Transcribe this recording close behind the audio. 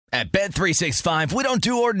At Bet365, we don't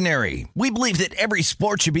do ordinary. We believe that every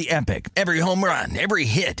sport should be epic. Every home run, every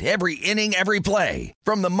hit, every inning, every play.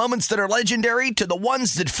 From the moments that are legendary to the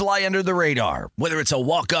ones that fly under the radar. Whether it's a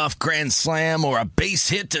walk-off grand slam or a base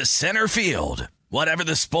hit to center field. Whatever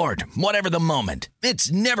the sport, whatever the moment.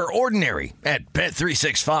 It's never ordinary at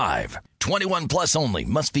Bet365. 21 plus only.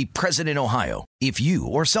 Must be present in Ohio. If you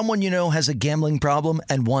or someone you know has a gambling problem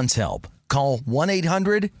and wants help, call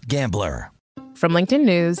 1-800-GAMBLER. From LinkedIn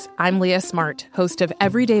News, I'm Leah Smart, host of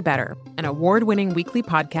Everyday Better, an award-winning weekly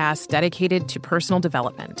podcast dedicated to personal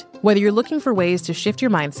development. Whether you're looking for ways to shift your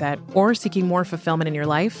mindset or seeking more fulfillment in your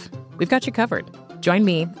life, we've got you covered. Join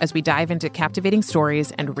me as we dive into captivating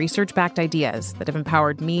stories and research-backed ideas that have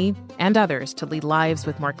empowered me and others to lead lives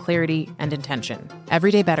with more clarity and intention.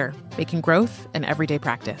 Everyday Better, making growth an everyday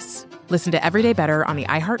practice. Listen to Everyday Better on the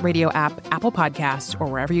iHeartRadio app, Apple Podcasts, or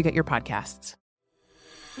wherever you get your podcasts.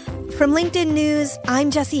 From LinkedIn News, I'm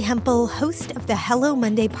Jessie Hempel, host of the Hello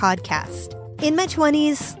Monday podcast. In my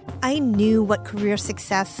 20s, I knew what career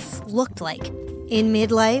success looked like. In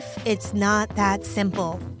midlife, it's not that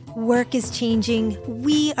simple. Work is changing,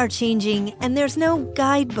 we are changing, and there's no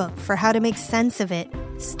guidebook for how to make sense of it.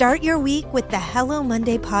 Start your week with the Hello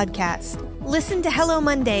Monday podcast. Listen to Hello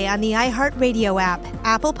Monday on the iHeartRadio app,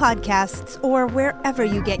 Apple Podcasts, or wherever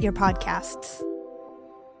you get your podcasts.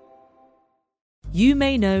 You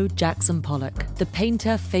may know Jackson Pollock, the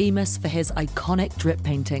painter famous for his iconic drip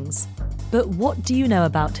paintings. But what do you know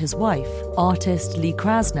about his wife, artist Lee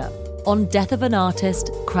Krasner? On Death of an Artist,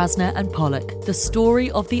 Krasner and Pollock, the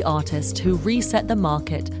story of the artist who reset the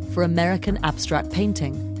market for American abstract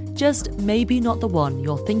painting. Just maybe not the one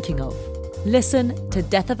you're thinking of. Listen to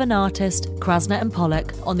Death of an Artist, Krasner and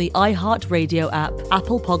Pollock on the iHeartRadio app,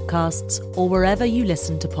 Apple Podcasts, or wherever you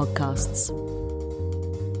listen to podcasts.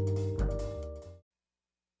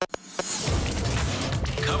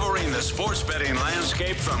 Covering the sports betting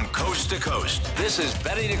landscape from coast to coast. This is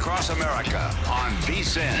Betting Across America on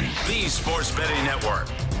VSiN, the sports betting network.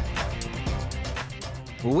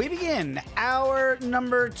 We begin hour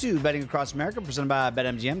number 2, Betting Across America, presented by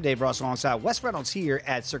BetMGM. Dave Ross alongside Wes Reynolds here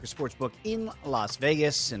at Circus Sportsbook in Las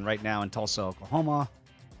Vegas, and right now in Tulsa, Oklahoma.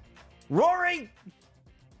 Rory!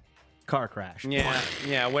 Car crash.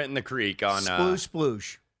 Yeah, went in the creek on...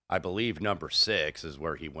 Sploosh. I believe number 6 is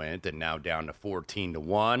where he went, and now down to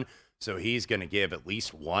 14-1. So he's going to give at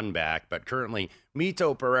least one back. But currently,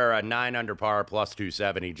 Mito Pereira, 9 under par, plus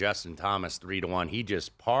 270. Justin Thomas, 3-1. He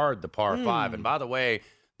just parred the par 5. And by the way,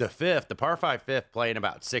 the par 5 fifth, playing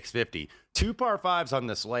about 650. 2 par 5s on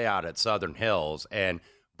this layout at Southern Hills, and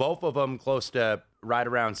both of them close to right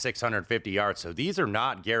around 650 yards. So these are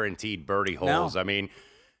not guaranteed birdie holes. No. I mean,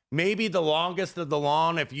 maybe the longest of the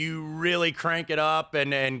lawn, if you really crank it up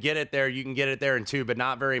and get it there, you can get it there in 2, but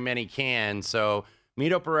not very many can. So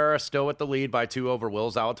Mito Pereira still with the lead by 2 over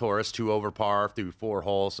Will Zalatoris, 2 over par through 4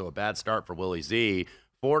 holes. So a bad start for Willie Z.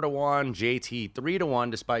 4-1, JT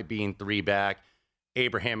 3-1 despite being 3 back.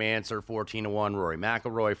 Abraham Answer 14-1, Rory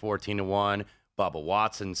McIlroy 14-1, Bubba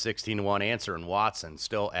Watson 16-1. Answer and Watson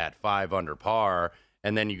still at 5 under par.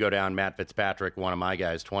 And then you go down Matt Fitzpatrick, one of my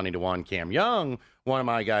guys, 20-1. Cam Young, one of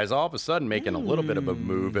my guys, all of a sudden making a little bit of a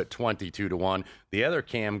move at 22-1. The other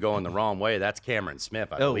Cam going the wrong way. That's Cameron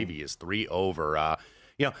Smith. I believe he is 3 over. I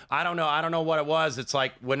don't know what it was. It's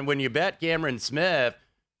like when you bet Cameron Smith,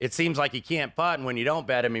 it seems like he can't putt, and when you don't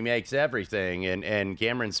bet him, he makes everything. And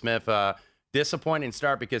Cameron Smith, disappointing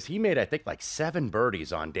start because he made, I think, like 7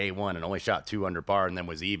 birdies on day 1 and only shot 2 under par, and then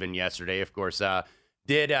was even yesterday. Of course,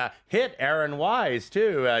 did hit Aaron Wise,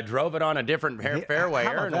 too. Drove it on a different fairway.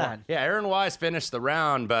 Aaron Wise finished the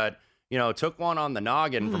round, but, took one on the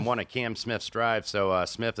noggin from one of Cam Smith's drives. So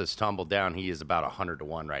Smith has tumbled down. He is about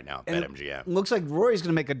 100-1 right now at BetMGM. Looks like Rory's going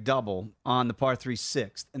to make a double on the par 3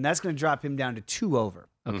 6th, and that's going to drop him down to 2 over,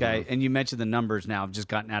 okay? And you mentioned the numbers now have just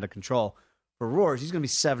gotten out of control. For Rory, he's going to be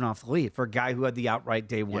 7 off the lead for a guy who had the outright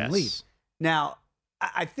day 1 lead. Now,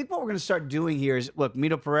 I think what we're going to start doing here is, look,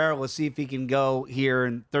 Mito Pereira, let's see if he can go here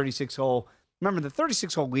in 36-hole. Remember, the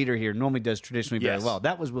 36-hole leader here normally does traditionally very well.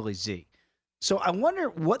 That was Willie Z. So I wonder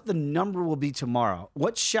what the number will be tomorrow.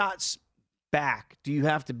 What shots back do you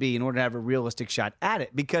have to be in order to have a realistic shot at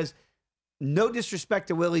it? Because no disrespect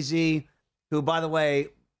to Willie Z, who, by the way,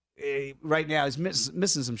 right now is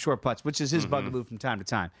missing some short putts, which is his bugaboo from time to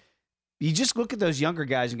time. You just look at those younger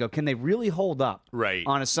guys and go, can they really hold up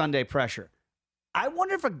on a Sunday pressure? I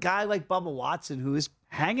wonder if a guy like Bubba Watson, who is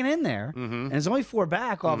hanging in there and is only 4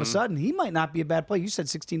 back, all of a sudden, he might not be a bad play. You said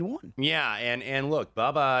 16-1. Yeah, and look,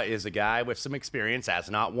 Bubba is a guy with some experience, has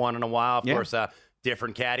not won in a while. Of course,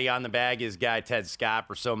 different caddy on the bag. His guy, Ted Scott,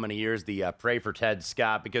 for so many years. Pray for Ted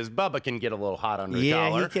Scott, because Bubba can get a little hot under the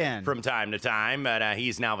collar from time to time. But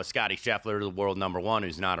he's now with Scotty Scheffler, the world number one,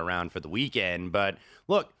 who's not around for the weekend. But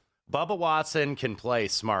look, Bubba Watson can play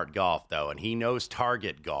smart golf, though, and he knows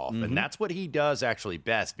target golf. And that's what he does actually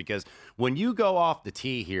best, because when you go off the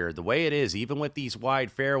tee here, the way it is, even with these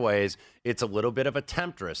wide fairways, it's a little bit of a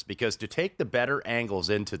temptress, because to take the better angles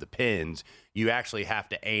into the pins, you actually have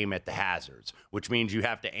to aim at the hazards, which means you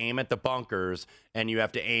have to aim at the bunkers and you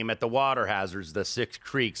have to aim at the water hazards, the 6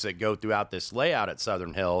 creeks that go throughout this layout at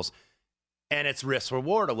Southern Hills. And it's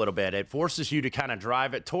risk-reward a little bit. It forces you to kind of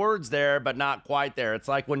drive it towards there, but not quite there. It's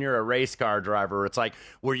like when you're a race car driver. It's like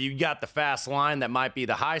where you got the fast line that might be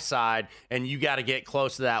the high side, and you got to get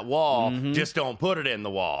close to that wall. Just don't put it in the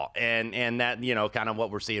wall. And that, kind of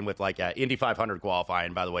what we're seeing with like Indy 500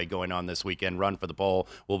 qualifying, by the way, going on this weekend. Run for the Pole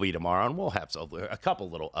will be tomorrow, and we'll have a couple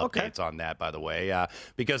little updates on that, by the way,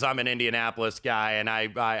 because I'm an Indianapolis guy, and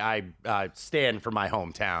I stand for my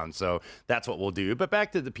hometown. So that's what we'll do. But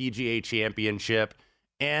back to the PGA Championship.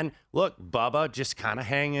 And look, Bubba just kind of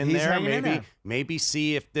hang in there. Maybe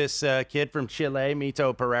see if this kid from Chile,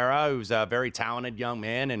 Mito Pereira, who's a very talented young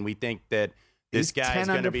man, and we think that this guy is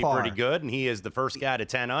going to be pretty good, and he is the first guy to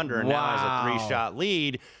 10 under, and now has a 3-shot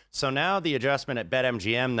lead. So now the adjustment at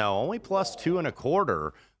BetMGM, though, only plus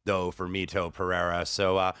 2.25. Though, for Mito Pereira.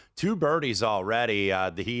 So 2 birdies already.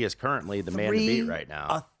 He is currently the man to beat right now.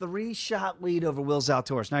 A 3-shot lead over Will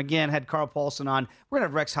Zalatoris. Now, again, had Carl Paulson on. We're going to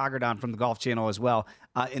have Rex Hoggard on from the Golf Channel as well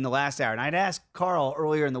in the last hour. And I'd asked Carl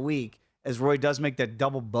earlier in the week, as Roy does make that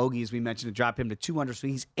double bogey, as we mentioned, to drop him to 2 under, so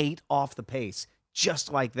he's 8 off the pace,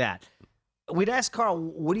 just like that. We'd ask Carl,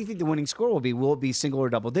 what do you think the winning score will be? Will it be single or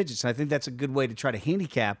double digits? And I think that's a good way to try to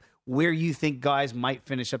handicap where you think guys might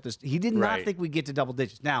finish up this. He did not think we'd get to double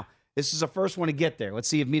digits. Now, this is the first one to get there. Let's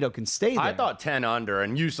see if Mito can stay there. I thought 10 under,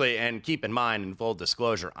 and usually, and keep in mind, in full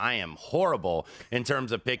disclosure, I am horrible in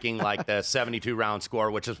terms of picking like the 72-round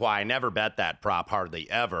score, which is why I never bet that prop hardly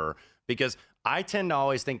ever, because I tend to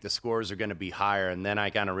always think the scores are going to be higher, and then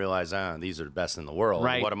I kind of realize, these are the best in the world.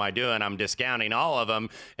 Right. What am I doing? I'm discounting all of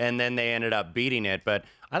them, and then they ended up beating it. But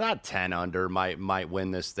I thought 10 under might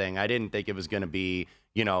win this thing. I didn't think it was going to be,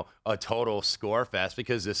 a total score fest,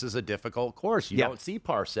 because this is a difficult course. You don't see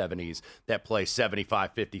par 70s that play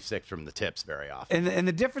 75-56 from the tips very often. And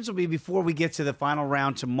the difference will be before we get to the final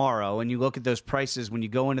round tomorrow, and you look at those prices when you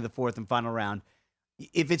go into the 4th and final round.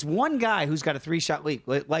 If it's one guy who's got a 3-shot lead,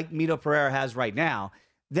 like Mito Pereira has right now,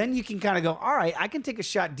 then you can kind of go, all right, I can take a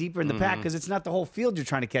shot deeper in the pack, because it's not the whole field you're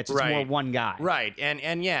trying to catch. It's more one guy. Right.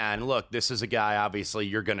 And look, this is a guy, obviously,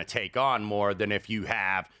 you're going to take on more than if you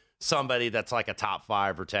have somebody that's like a top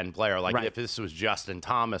 5 or 10 player. Like if this was Justin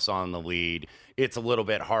Thomas on the lead, it's a little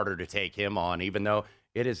bit harder to take him on, even though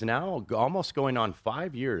it is now almost going on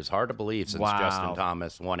 5 years. Hard to believe since Justin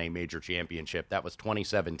Thomas won a major championship. That was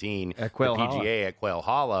 2017 at Quail the PGA Hollow. At Quail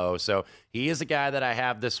Hollow. So he is a guy that I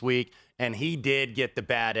have this week, and he did get the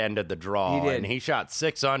bad end of the draw. He did. And he shot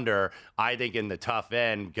 6 under, I think, in the tough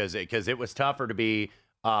end, because it was tougher to be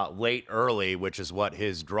late early, which is what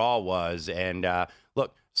his draw was. And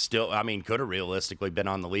look, still, I mean, could have realistically been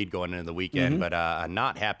on the lead going into the weekend, but I'm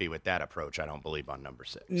not happy with that approach, I don't believe, on number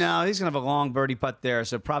 6. No, he's going to have a long birdie putt there,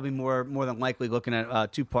 so probably more than likely looking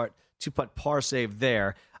at two-putt par save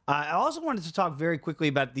there. I also wanted to talk very quickly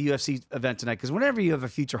about the UFC event tonight, because whenever you have a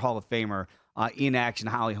future Hall of Famer in action,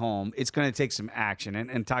 Holly Holm, it's going to take some action.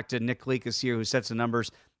 And talk to Nick Kalikas here, who sets the numbers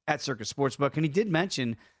at Circus Sportsbook, and he did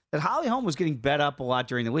mention that Holly Holm was getting bet up a lot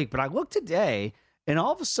during the week. But I looked today, and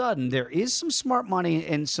all of a sudden, there is some smart money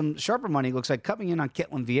and some sharper money, looks like, coming in on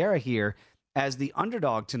Ketlin Vieira here as the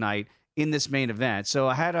underdog tonight in this main event. So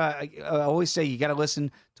I always say you got to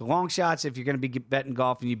listen to long shots if you're going to be betting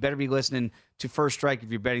golf, and you better be listening to First Strike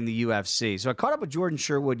if you're betting the UFC. So I caught up with Jordan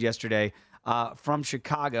Sherwood yesterday from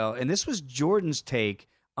Chicago, and this was Jordan's take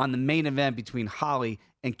on the main event between Holly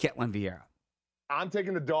and Ketlin Vieira. I'm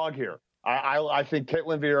taking the dog here. I think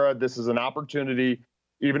Ketlin Vieira, this is an opportunity.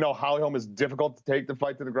 Even though Holly Holm is difficult to take the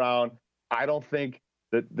fight to the ground, I don't think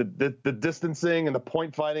that the distancing and the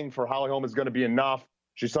point fighting for Holly Holm is going to be enough.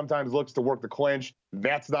 She sometimes looks to work the clinch.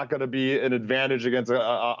 That's not going to be an advantage against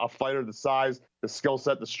a fighter the size, the skill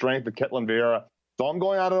set, the strength of Ketlin Vieira. So I'm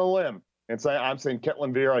going out on a limb and I'm saying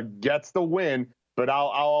Ketlin Vieira gets the win, but I'll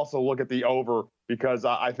also look at the over, because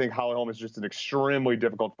I think Holly Holm is just an extremely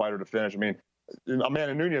difficult fighter to finish. I mean,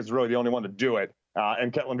 Amanda Nunes is really the only one to do it.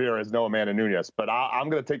 And Ketlin Vieira is no Amanda Nunes, but I'm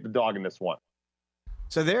going to take the dog in this one.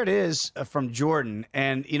 So there it is from Jordan.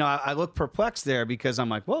 And, I look perplexed there, because I'm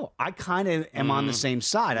like, whoa, I kind of am on the same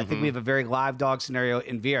side. I think we have a very live dog scenario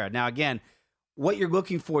in Vieira. Now, again, what you're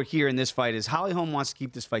looking for here in this fight is Holly Holm wants to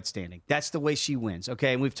keep this fight standing. That's the way she wins,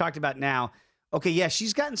 okay? And we've talked about now, okay, yeah,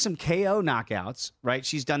 she's gotten some KO knockouts, right?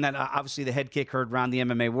 She's done that. Obviously, the head kick heard around the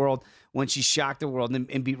MMA world when she shocked the world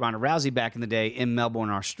and beat Ronda Rousey back in the day in Melbourne,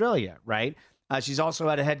 Australia, right? She's also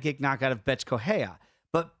had a head kick knockout of Bethe Correia.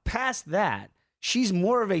 But past that, she's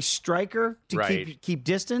more of a striker to keep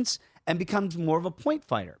distance and becomes more of a point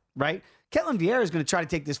fighter, right? Ketlen Vieira is going to try to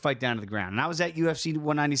take this fight down to the ground. And I was at UFC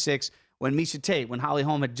 196 when Miesha Tate, when Holly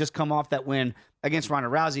Holm had just come off that win against Ronda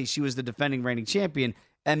Rousey. She was the defending reigning champion.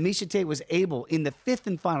 And Miesha Tate was able, in the fifth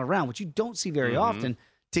and final round, which you don't see very often,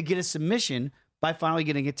 to get a submission by finally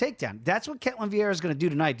getting a takedown. That's what Ketlen Vieira is going to do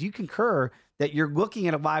tonight. Do you concur that you're looking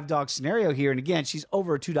at a live dog scenario here? And again, she's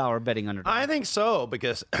over a $2 betting underdog. I think so,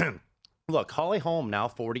 because look, Holly Holm, now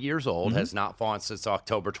 40 years old, has not fought since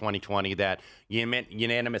October 2020, that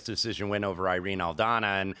unanimous decision win over Irene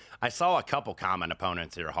Aldana. And I saw a couple common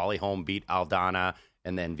opponents here. Holly Holm beat Aldana,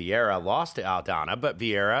 and then Vieira lost to Aldana, but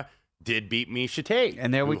Vieira did beat Miesha Tate,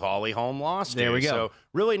 and who Holly Holm lost there to. We go. So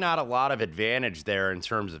really not a lot of advantage there in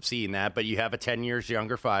terms of seeing that, but you have a 10 years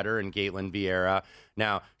younger fighter in Ketlen Vieira.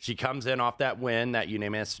 Now, she comes in off that win, that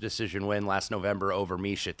unanimous decision win last November over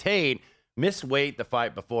Miesha Tate, missed weight the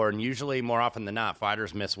fight before, and usually more often than not,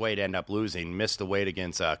 fighters miss weight, end up losing. Missed the weight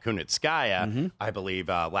against Kunitskaya, I believe,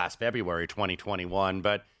 last February 2021.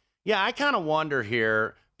 But, yeah, I kind of wonder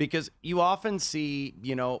here, because you often see,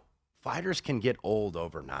 fighters can get old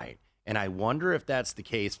overnight. And I wonder if that's the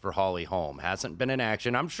case for Holly Holm. Hasn't been in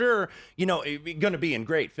action. I'm sure, going to be in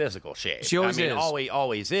great physical shape. She always is.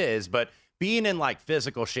 Always is. But being in,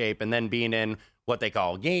 physical shape and then being in what they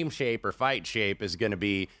call game shape or fight shape is going to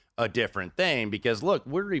be a different thing. Because, look,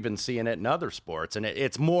 we're even seeing it in other sports. And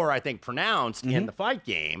it's more, I think, pronounced in the fight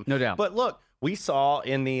game. No doubt. But, look, we saw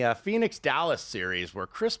in the Phoenix-Dallas series where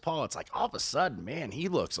Chris Paul, it's like all of a sudden, man, he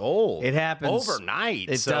looks old. It happens.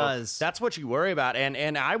 Overnight. It does. That's what you worry about.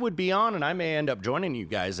 And I would be on, and I may end up joining you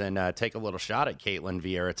guys and take a little shot at Ketlen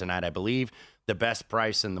Vieira tonight. I believe the best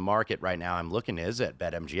price in the market right now I'm looking is at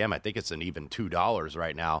BetMGM. I think it's an even $2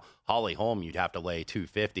 right now. Holly Holm, you'd have to lay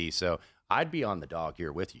 $250. So I'd be on the dog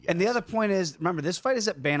here with you guys. And the other point is, remember, this fight is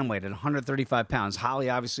at bantamweight at 135 pounds. Holly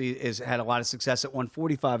obviously has had a lot of success at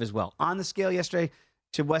 145 as well. On the scale yesterday,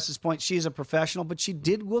 to Wes's point, she is a professional, but she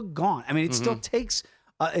did look gaunt. I mean, it still takes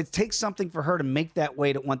something for her to make that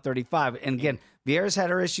weight at 135. And again, Vieira's had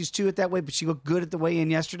her issues too at that weight, but she looked good at the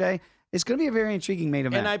weigh-in yesterday. It's going to be a very intriguing main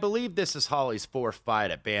event. And I believe this is Holly's fourth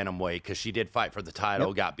fight at bantamweight, because she did fight for the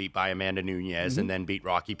title, got beat by Amanda Nunes, and then beat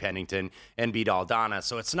Rocky Pennington and beat Aldana.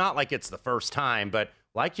 So it's not like it's the first time, but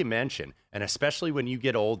like you mentioned, and especially when you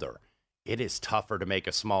get older, it is tougher to make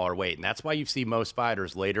a smaller weight. And that's why you see most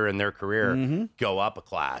fighters later in their career go up a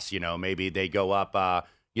class. Maybe they go up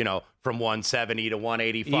from 170 to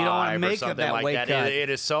 185 or something like that. It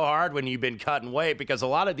is so hard when you've been cutting weight, because a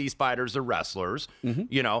lot of these fighters are wrestlers,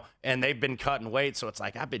 and they've been cutting weight. So it's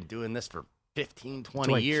like, I've been doing this for 15,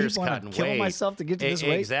 20 years cutting weight. Kill myself to get to this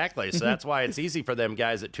weight? Exactly. So that's why it's easy for them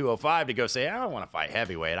guys at 205 to go say, I don't want to fight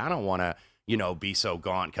heavyweight. I don't want to, be so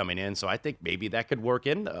gaunt coming in. So I think maybe that could work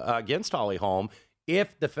in against Holly Holm.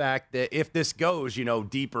 If this goes,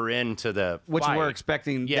 deeper into the which fight. We're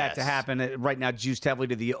expecting that to happen. Right now, juiced heavily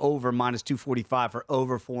to the over -245 for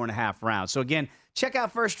over 4.5 rounds. So again, check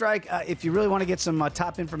out First Strike if you really want to get some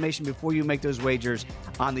top information before you make those wagers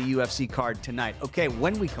on the UFC card tonight. Okay,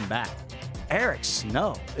 when we come back, Eric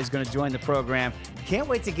Snow is going to join the program. Can't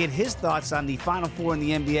wait to get his thoughts on the Final Four in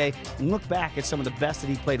the NBA and look back at some of the best that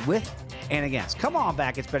he played with and against. Come on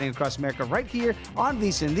back. It's Betting Across America right here on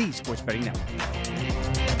VSiN, the Sports Betting Network.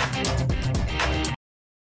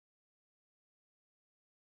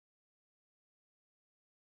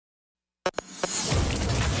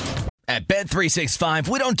 At Bet365,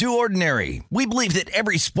 we don't do ordinary. We believe that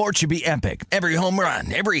every sport should be epic. Every home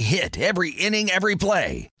run, every hit, every inning, every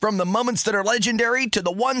play. From the moments that are legendary to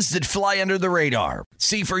the ones that fly under the radar.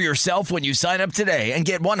 See for yourself when you sign up today and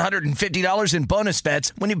get $150 in bonus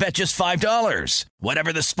bets when you bet just $5.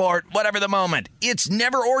 Whatever the sport, whatever the moment, it's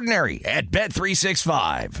never ordinary at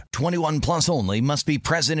Bet365. 21 plus only. Must be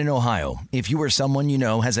present in Ohio. If you or someone you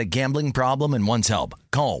know has a gambling problem and wants help,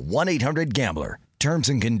 call 1-800-GAMBLER. Terms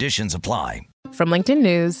and conditions apply. From LinkedIn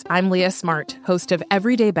News, I'm Leah Smart, host of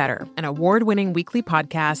Everyday Better, an award-winning weekly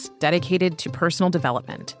podcast dedicated to personal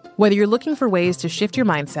development. Whether you're looking for ways to shift your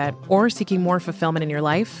mindset or seeking more fulfillment in your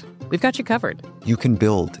life, we've got you covered. You can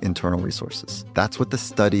build internal resources. That's what the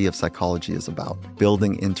study of psychology is about,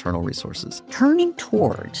 building internal resources. Turning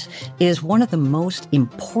towards is one of the most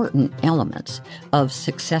important elements of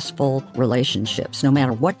successful relationships, no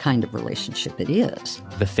matter what kind of relationship it is.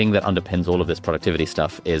 The thing that underpins all of this productivity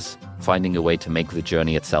stuff is finding a way to make the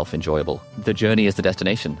journey itself enjoyable. The journey is the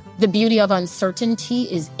destination. The beauty of uncertainty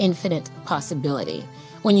is infinite possibility.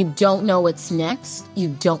 When you don't know what's next, you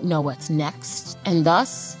don't know what's next, and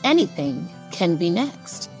thus anything can be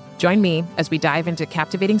next. Join me as we dive into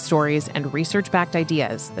captivating stories and research-backed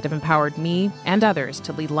ideas that have empowered me and others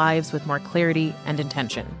to lead lives with more clarity and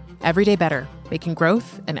intention. Everyday Better, making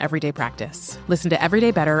growth an everyday practice. Listen to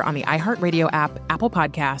Everyday Better on the iHeartRadio app, Apple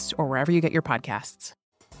Podcasts, or wherever you get your podcasts.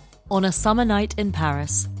 On a summer night in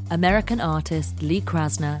Paris, American artist Lee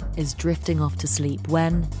Krasner is drifting off to sleep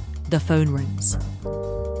when the phone rings.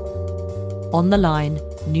 On the line,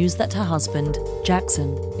 news that her husband,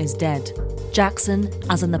 Jackson, is dead. Jackson,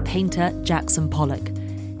 as in the painter Jackson Pollock.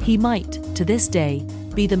 He might, to this day,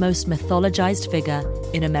 be the most mythologized figure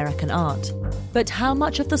in American art. But how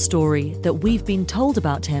much of the story that we've been told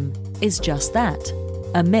about him is just that,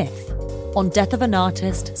 a myth? On Death of an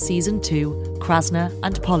Artist, Season 2, Krasner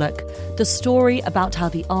and Pollock, the story about how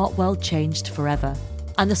the art world changed forever.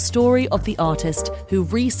 And the story of the artist who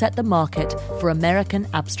reset the market for American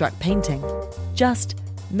abstract painting. Just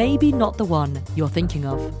maybe not the one you're thinking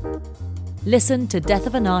of. Listen to Death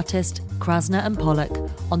of an Artist, Krasner and Pollock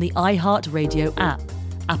on the iHeartRadio app,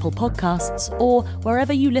 Apple Podcasts, or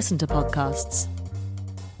wherever you listen to podcasts.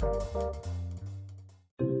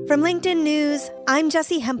 From LinkedIn News, I'm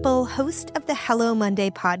Jessie Hempel, host of the Hello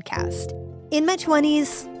Monday podcast. In my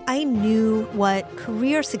 20s, I knew what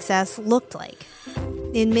career success looked like.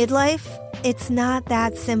 In midlife, it's not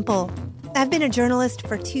that simple. I've been a journalist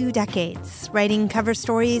for 2 decades, writing cover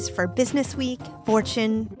stories for Business Week,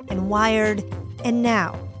 Fortune, and Wired. And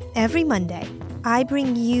now, every Monday, I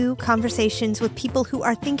bring you conversations with people who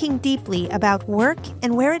are thinking deeply about work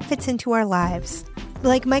and where it fits into our lives.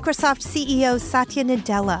 Like Microsoft CEO Satya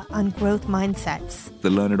Nadella on growth mindsets. The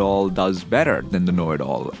learn-it-all does better than the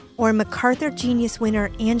know-it-all. Or MacArthur Genius winner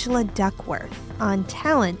Angela Duckworth on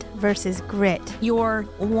talent versus grit. Your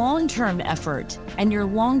long-term effort and your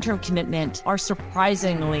long-term commitment are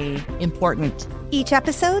surprisingly important. Each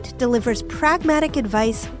episode delivers pragmatic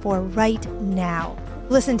advice for right now.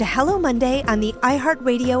 Listen to Hello Monday on the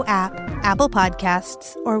iHeartRadio app, Apple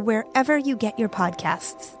Podcasts, or wherever you get your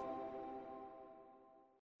podcasts.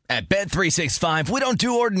 At Bet365, we don't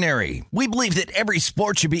do ordinary. We believe that every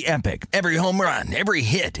sport should be epic. Every home run, every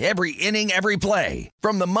hit, every inning, every play.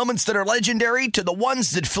 From the moments that are legendary to the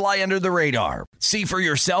ones that fly under the radar. See for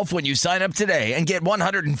yourself when you sign up today and get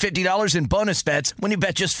 $150 in bonus bets when you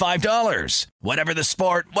bet just $5. Whatever the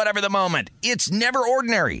sport, whatever the moment, it's never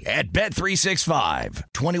ordinary at Bet365.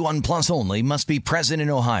 21 plus only. Must be present in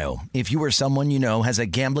Ohio. If you or someone you know has a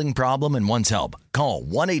gambling problem and wants help, call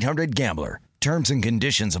 1-800-GAMBLER. Terms and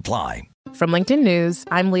conditions apply. From LinkedIn News,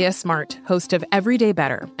 I'm Leah Smart, host of Everyday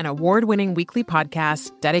Better, an award-winning weekly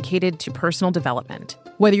podcast dedicated to personal development.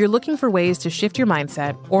 Whether you're looking for ways to shift your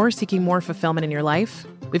mindset or seeking more fulfillment in your life,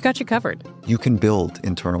 we've got you covered. You can build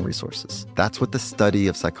internal resources. That's what the study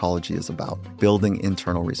of psychology is about, building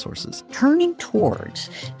internal resources. Turning towards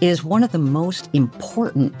is one of the most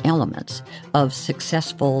important elements of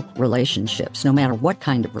successful relationships, no matter what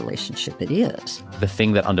kind of relationship it is. The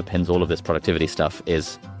thing that underpins all of this productivity stuff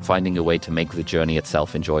is finding a way to make the journey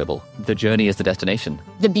itself enjoyable. The journey is the destination.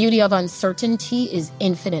 The beauty of uncertainty is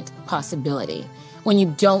infinite possibility. When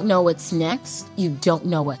you don't know what's next, you don't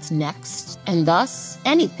know what's next, and thus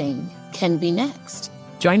anything can be next.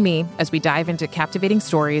 Join me as we dive into captivating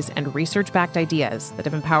stories and research-backed ideas that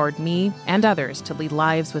have empowered me and others to lead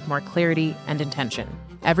lives with more clarity and intention.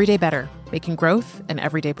 Everyday Better, making growth an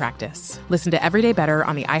everyday practice. Listen to Everyday Better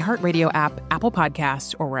on the iHeartRadio app, Apple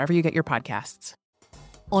Podcasts, or wherever you get your podcasts.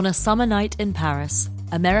 On a summer night in Paris,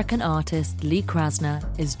 American artist Lee Krasner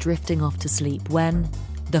is drifting off to sleep when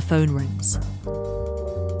the phone rings.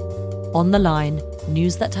 On the line,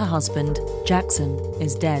 news that her husband, Jackson,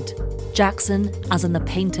 is dead. Jackson, as in the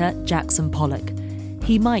painter Jackson Pollock.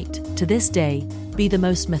 He might, to this day, be the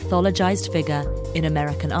most mythologized figure in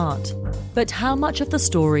American art. But how much of the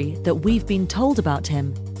story that we've been told about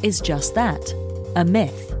him is just that, a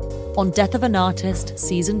myth? On Death of an Artist,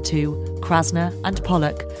 Season 2, Krasner and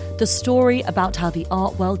Pollock, the story about how the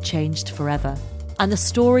art world changed forever. And the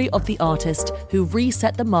story of the artist who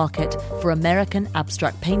reset the market for American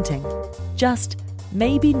abstract painting. Just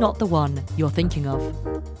maybe not the one you're thinking of.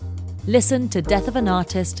 Listen to Death of an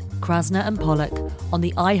Artist, Krasner and Pollock on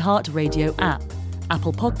the iHeartRadio app,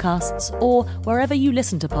 Apple Podcasts, or wherever you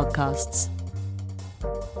listen to podcasts.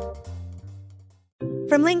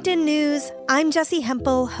 From LinkedIn News, I'm Jessie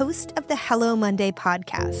Hempel, host of the Hello Monday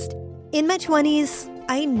podcast. In my 20s,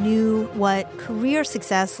 I knew what career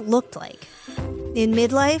success looked like. In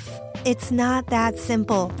midlife, it's not that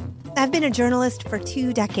simple. I've been a journalist for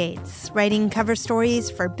 2 decades, writing cover stories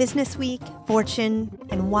for Business Week, Fortune,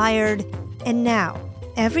 and Wired. And now,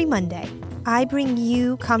 every Monday, I bring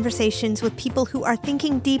you conversations with people who are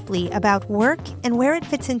thinking deeply about work and where it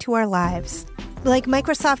fits into our lives. Like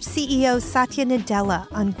Microsoft CEO Satya Nadella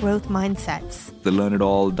on growth mindsets. The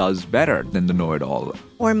learn-it-all does better than the know-it-all.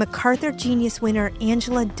 Or MacArthur Genius winner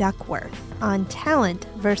Angela Duckworth on talent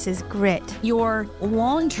versus grit. Your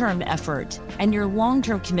long-term effort and your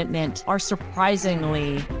long-term commitment are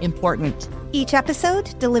surprisingly important. Each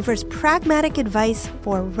episode delivers pragmatic advice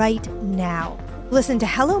for right now. Listen to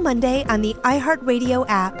Hello Monday on the iHeartRadio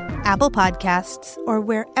app, Apple Podcasts, or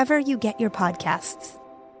wherever you get your podcasts.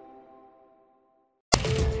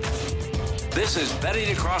 This is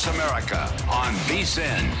Betting Across America on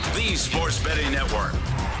VSiN, the Sports Betting Network.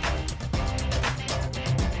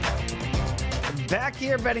 Back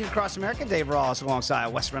here, Betting Across America, Dave Ross alongside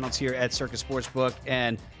Wes Reynolds here at Circus Sportsbook.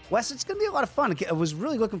 And Wes, it's going to be a lot of fun. I was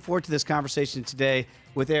really looking forward to this conversation today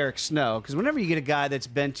with Eric Snow, because whenever you get a guy that's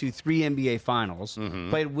been to 3 NBA finals,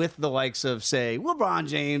 played with the likes of, say, LeBron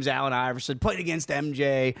James, Allen Iverson, played against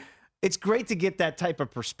MJ, it's great to get that type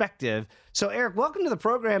of perspective. So, Eric, welcome to the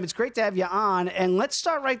program. It's great to have you on. And let's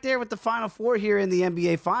start right there with the Final Four here in the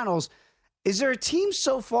NBA Finals. Is there a team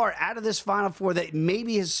so far out of this Final Four that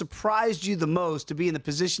maybe has surprised you the most to be in the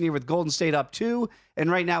position here with Golden State up 2?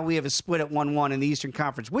 And right now we have a split at 1-1 in the Eastern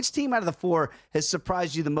Conference. Which team out of the 4 has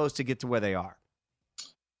surprised you the most to get to where they are?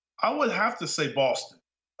 I would have to say Boston.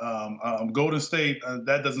 Golden State,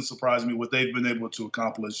 that doesn't surprise me what they've been able to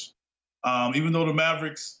accomplish. Even though the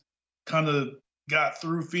Mavericks kind of got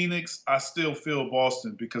through Phoenix, I still feel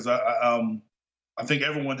Boston because I think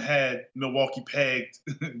everyone had Milwaukee pegged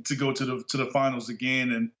to go to the finals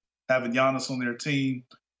again, and having Giannis on their team,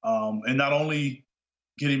 and not only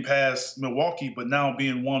getting past Milwaukee, but now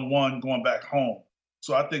being 1-1 going back home.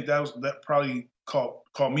 So I think that probably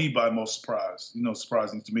caught me by most surprise.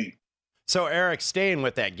 Surprising to me. So, Eric, staying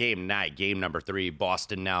with that game tonight, game number 3,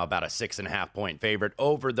 Boston now about a 6.5-point favorite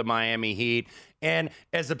over the Miami Heat. And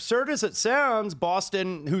as absurd as it sounds,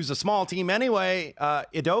 Boston, who's a small team anyway,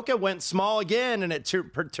 Udoka went small again, and it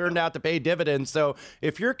turned out to pay dividends. So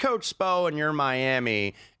if you're Coach Spo and you're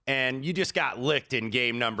Miami and you just got licked in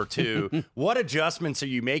game number 2, what adjustments are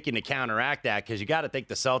you making to counteract that? Because you got to think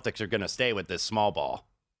the Celtics are going to stay with this small ball.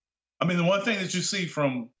 I mean, the one thing that you see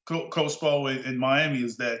from Coach Spo in Miami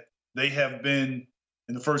is that they have been,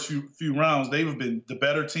 in the first few rounds, they've been the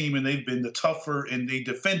better team, and they've been the tougher, and they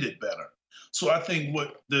defended better. So I think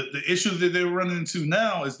what the issue that they're running into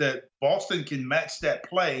now is that Boston can match that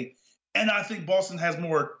play, and I think Boston has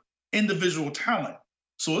more individual talent.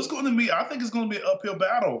 So I think it's going to be an uphill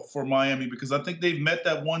battle for Miami, because I think they've met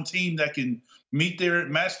that one team that can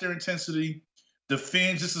match their intensity,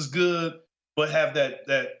 defend just as good, but have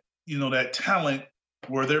that talent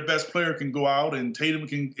where their best player can go out and Tatum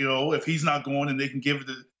can, if he's not going, and they can give it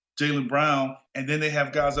to Jaylen Brown, and then they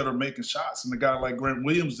have guys that are making shots, and a guy like Grant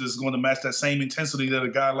Williams is going to match that same intensity that a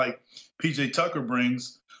guy like P.J. Tucker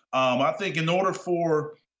brings. I think in order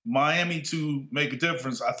for Miami to make a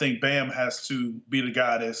difference, I think Bam has to be the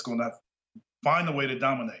guy that's going to find a way to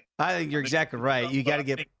dominate. I think you're exactly right. You got to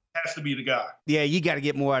get has to be the guy. Yeah, you got to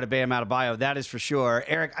get more out of Bam Adebayo. That is for sure.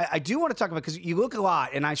 Eric, I do want to talk about, because you look a lot,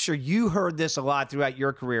 and I'm sure you heard this a lot throughout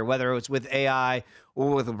your career, whether it was with AI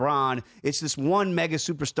or with LeBron. It's this one mega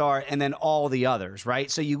superstar and then all the others,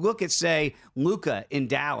 right? So you look at, say, Luka in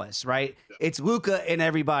Dallas, right? Yeah. It's Luka and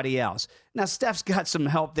everybody else. Now, Steph's got some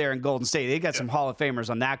help there in Golden State. They got some Hall of Famers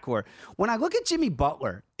on that court. When I look at Jimmy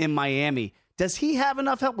Butler in Miami, does he have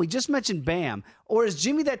enough help? We just mentioned Bam. Or is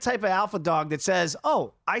Jimmy that type of alpha dog that says,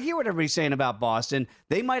 oh, I hear what everybody's saying about Boston.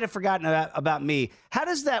 They might have forgotten about me. How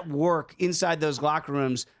does that work inside those locker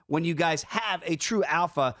rooms when you guys have a true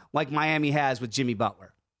alpha like Miami has with Jimmy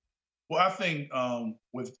Butler? Well, I think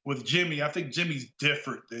with Jimmy, I think Jimmy's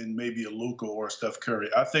different than maybe a Luka or a Steph Curry.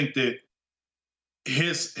 I think that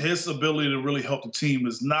his ability to really help the team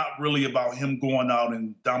is not really about him going out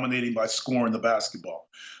and dominating by scoring the basketball.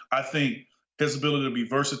 I think his ability to be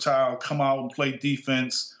versatile, come out and play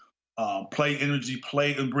defense, play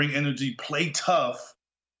bring energy, play tough.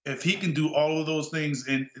 If he can do all of those things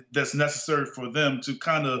and that's necessary for them to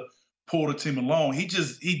kind of pull the team along, he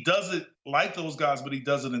does it like those guys, but he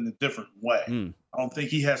does it in a different way. I don't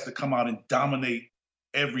think he has to come out and dominate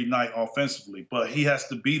every night offensively, but he has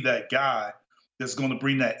to be that guy that's going to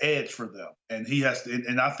bring that edge for them. And he has to,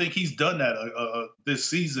 and I think he's done that this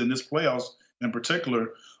season, this playoffs in particular,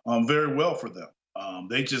 very well for them.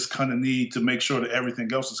 They just kind of need to make sure that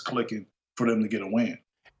everything else is clicking for them to get a win.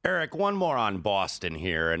 Eric, one more on Boston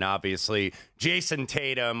here, and obviously Jason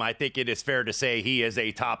Tatum, I think it is fair to say he is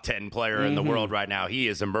a top 10 player in the world right now. He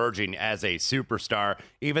is emerging as a superstar,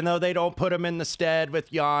 even though they don't put him in the stead with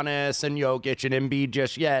Giannis and Jokic and Embiid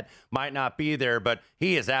just yet, might not be there, but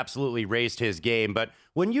he has absolutely raised his game. But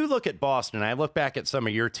when you look at Boston, I look back at some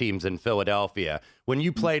of your teams in Philadelphia, when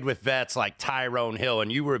you played with vets like Tyrone Hill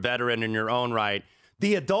and you were a veteran in your own right,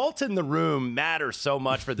 the adult in the room matters so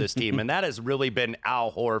much for this team, and that has really been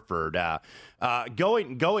Al Horford.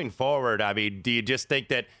 Going forward, I mean, do you just think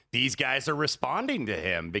that these guys are responding to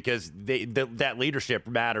him? Because that leadership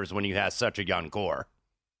matters when you have such a young core.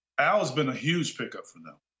 Al's been a huge pickup for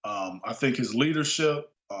them. I think his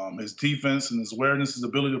leadership, his defense, and his awareness, his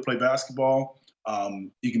ability to play basketball,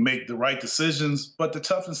 he can make the right decisions, but the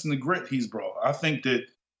toughness and the grit he's brought. I think that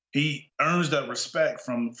he earns that respect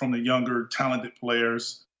from the younger, talented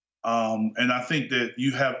players. And I think that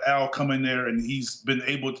you have Al come in there and he's been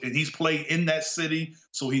able to, and he's played in that city,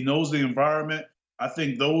 so he knows the environment. I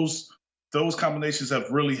think those combinations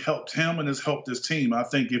have really helped him and has helped his team. I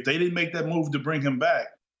think if they didn't make that move to bring him back,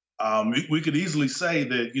 we could easily say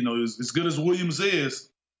that, you know, as good as Williams is,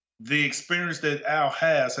 the experience that Al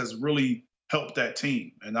has really helped that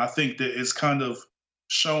team. And I think that it's kind of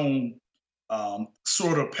shown,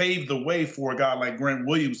 sort of paved the way for a guy like Grant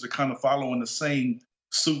Williams to kind of follow in the same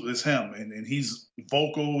suit as him. And he's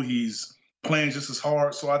vocal, he's playing just as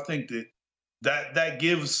hard. So I think that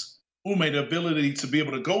gives Ume the ability to be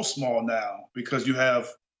able to go small now, because you have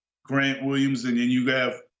Grant Williams and then you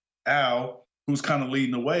have Al, who's kind of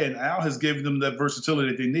leading the way. And Al has given them that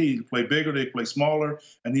versatility that they need to play bigger, they play smaller.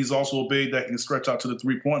 And he's also a big that can stretch out to the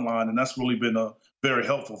three-point line. And that's really been very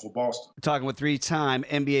helpful for Boston. We're talking with three-time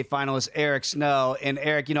NBA finalist Eric Snow. And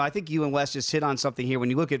Eric, you know, I think you and Wes just hit on something here.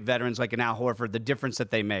 When you look at veterans like an Al Horford, the difference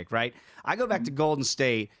that they make, right? I go back to Golden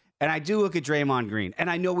State, and I do look at Draymond Green.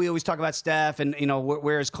 And I know we always talk about Steph and, you know,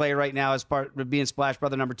 where is Clay right now as part of being Splash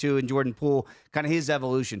Brother number 2 and Jordan Poole, kind of his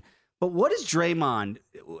evolution. But what is Draymond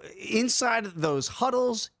inside of those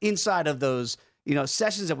huddles, inside of those, you know,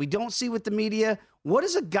 sessions that we don't see with the media? What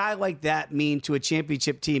does a guy like that mean to a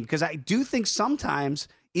championship team? Because I do think sometimes,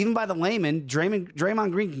 even by the layman,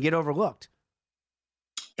 Draymond Green can get overlooked.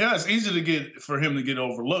 Yeah, it's easy for him to get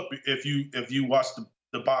overlooked if you watch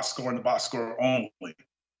the box score and the box score only.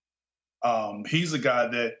 He's a guy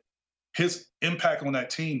that his impact on that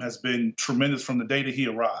team has been tremendous from the day that he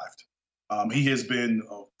arrived. He has been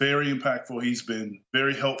very impactful. He's been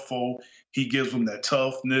very helpful. He gives them that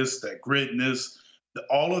toughness, that gritness,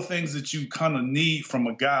 all the things that you kind of need from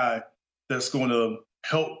a guy that's going to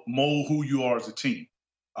help mold who you are as a team.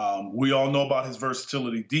 We all know about his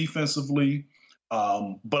versatility defensively,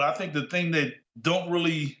 but I think the thing that don't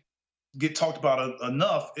really get talked about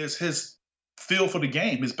enough is his feel for the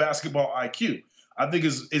game, his basketball IQ. I think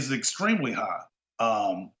is extremely high.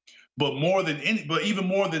 But even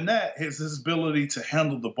more than that, his ability to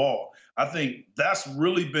handle the ball. I think that's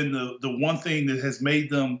really been the one thing that has made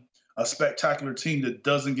them a spectacular team that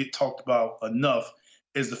doesn't get talked about enough,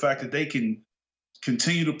 is the fact that they can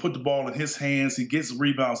continue to put the ball in his hands. He gets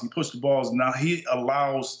rebounds, he pushes the balls, and now he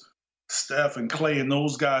allows Steph and Clay and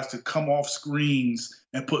those guys to come off screens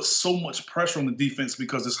and put so much pressure on the defense,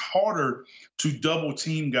 because it's harder to double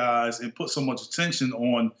team guys and put so much attention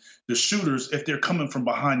on the shooters if they're coming from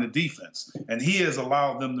behind the defense. And he has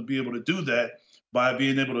allowed them to be able to do that by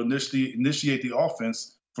being able to initiate the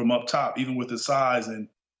offense from up top, even with his size and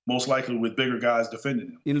most likely with bigger guys defending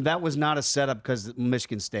him. You know, that was not a setup because of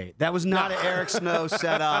Michigan State. That was not an Eric Snow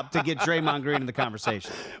setup to get Draymond Green in the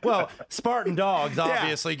conversation. Well, Spartan dogs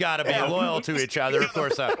obviously got to be loyal to each other. Of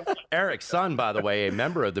course, Eric's son, by the way, a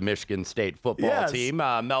member of the Michigan State football team.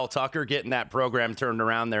 Mel Tucker getting that program turned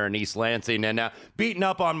around there in East Lansing, and beating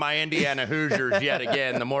up on my Indiana Hoosiers yet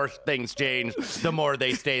again. The more things change, the more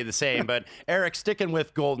they stay the same. But Eric, sticking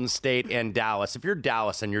with Golden State and Dallas, if you're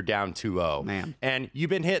Dallas and you're down 2-0, and you've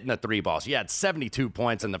been hitting the three balls. You had 72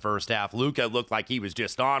 points in the first half. Luka looked like he was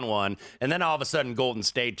just on one. And then all of a sudden, Golden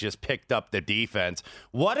State just picked up the defense.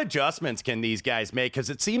 What adjustments can these guys make? Because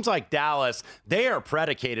it seems like Dallas, they are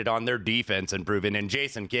predicated on their defense improving. And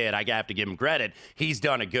Jason Kidd, I have to give him credit. He's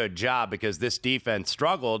done a good job because this defense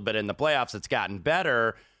struggled, but in the playoffs, it's gotten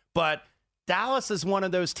better. But Dallas is one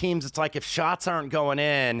of those teams, it's like if shots aren't going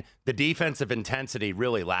in, the defensive intensity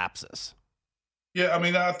really lapses. Yeah, I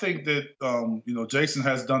mean, I think that Jason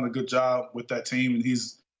has done a good job with that team, and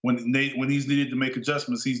when he's needed to make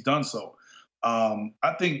adjustments, he's done so.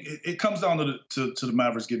 I think it comes down to the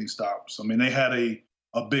Mavericks getting stops. I mean, they had a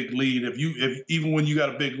big lead. If even when you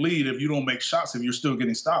got a big lead, if you don't make shots, if you're still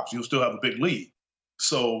getting stops, you'll still have a big lead.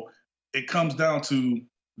 So it comes down to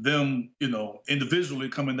them, individually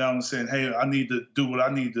coming down and saying, "Hey, I need to do what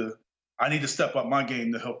I need to. I need to step up my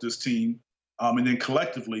game to help this team," and then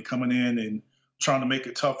collectively coming in and trying to make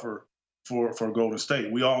it tougher for Golden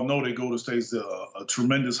State. We all know that Golden State's a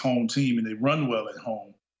tremendous home team and they run well at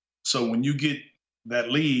home. So when you get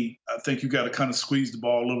that lead, I think you got to kind of squeeze the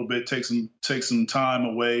ball a little bit, take some time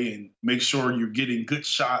away, and make sure you're getting good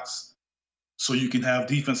shots so you can have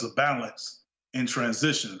defensive balance in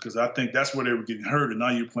transition. Because I think that's where they were getting hurt, and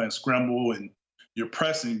now you're playing scramble and you're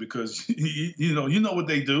pressing because you know what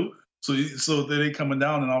they do. So they coming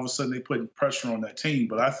down, and all of a sudden they putting pressure on that team.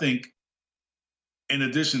 But I think in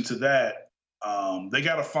addition to that, they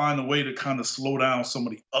got to find a way to kind of slow down some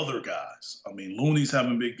of the other guys. I mean, Looney's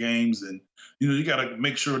having big games, and you got to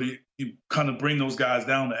make sure that you kind of bring those guys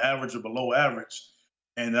down to average or below average.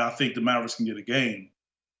 And I think the Mavericks can get a game.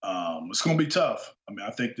 It's going to be tough. I mean,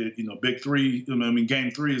 I think that Big Three.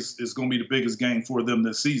 Game 3 is going to be the biggest game for them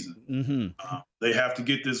this season. Mm-hmm. They have to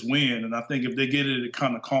get this win, and I think if they get it, it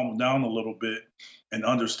kind of calm them down a little bit, and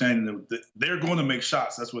understanding that they're going to make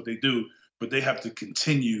shots. That's what they do, but they have to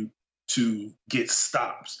continue to get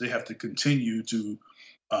stops. They have to continue to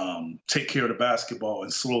take care of the basketball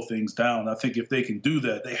and slow things down. I think if they can do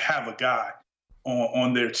that, they have a guy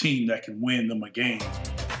on their team that can win them a game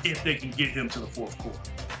if they can get him to the fourth quarter.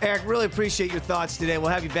 Eric, really appreciate your thoughts today. We'll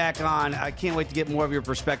have you back on. I can't wait to get more of your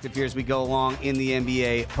perspective here as we go along in the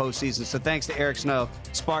NBA postseason. So thanks to Eric Snow,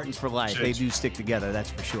 Spartans for life. They do stick together, that's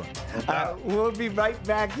for sure. We'll be right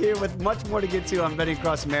back here with much more to get to on Betting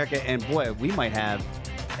Across America. And boy, we might have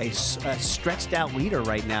a stretched out leader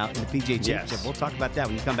right now in the PGA Championship. Yes. We'll talk about that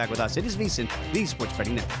when you come back with us. It is VSiN, the Sports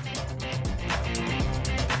Betting Network.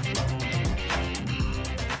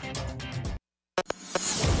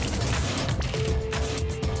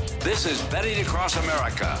 This is Betting Across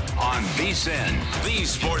America on VSiN, the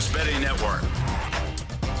Sports Betting Network.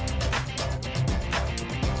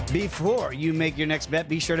 Before you make your next bet,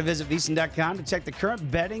 be sure to visit VSiN.com to check the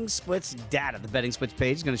current betting splits data. The betting splits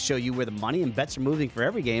page is going to show you where the money and bets are moving for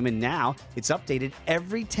every game, and now it's updated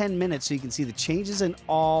every 10 minutes so you can see the changes in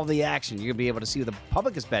all the action. You're going to be able to see where the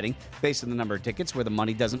public is betting based on the number of tickets where the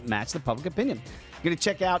money doesn't match the public opinion. You're going to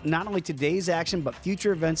check out not only today's action, but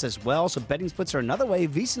future events as well. So betting splits are another way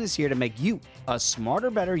VSiN is here to make you a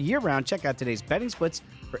smarter, better year-round. Check out today's betting splits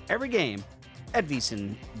for every game at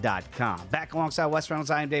VSiN.com. Back alongside Wes Reynolds,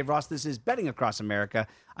 I am Dave Ross. This is Betting Across America.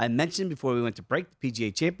 I mentioned before we went to break the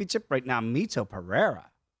PGA Championship. Right now, Mito Pereira.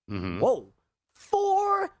 Mm-hmm. Whoa.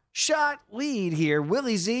 4-shot lead here.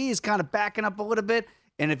 Willie Z is kind of backing up a little bit.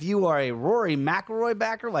 And if you are a Rory McIlroy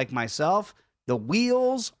backer like myself, the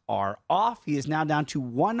wheels are off. He is now down to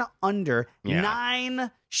 1 under,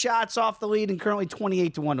 9 shots off the lead, and currently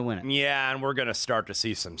 28-1 to win it. Yeah, and we're going to start to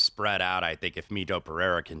see some spread out, I think, if Mito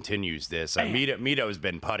Pereira continues this. Mito's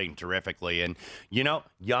been putting terrifically. And,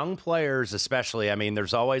 young players especially,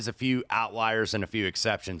 there's always a few outliers and a few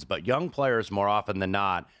exceptions, but young players more often than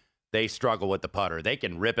not, they struggle with the putter. They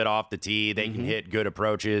can rip it off the tee. They can hit good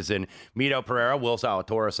approaches. And Mito Pereira, Will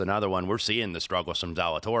Zalatoris, another one. We're seeing the struggles from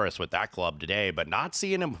Zalatoris with that club today, but not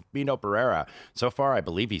seeing him, Mito Pereira. So far, I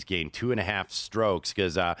believe he's gained 2.5 strokes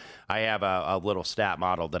because I have a little stat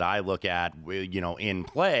model that I look at, in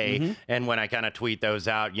play. And when I kind of tweet those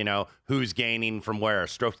out, who's gaining from where,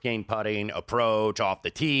 strokes gained putting, approach, off the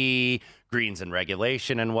tee, greens and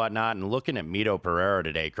regulation and whatnot. And looking at Mito Pereira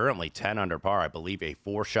today, currently 10 under par, I believe a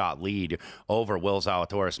 4-shot lead over Will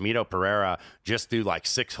Zalatoris. Mito Pereira just through like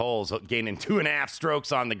 6 holes, gaining 2.5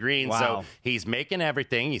 strokes on the green. Wow. So he's making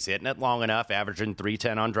everything. He's hitting it long enough, averaging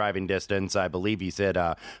 310 on driving distance. I believe he's hit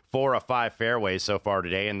 4 of 5 fairways so far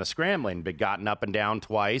today. And the scrambling, been gotten up and down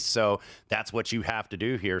twice. So that's what you have to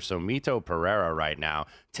do here. So Mito Pereira right now,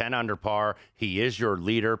 10 under par. He is your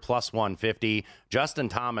leader, plus 150. Justin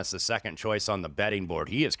Thomas, the second choice on the betting board.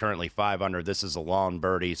 He is currently 5 under. This is a long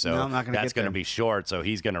birdie, so that's going to be short, so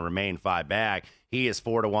he's going to remain 5 back. He is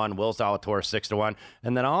 4-1. Will Zalatoris 6-1.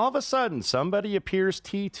 And then all of a sudden, somebody appears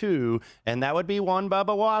T2, and that would be one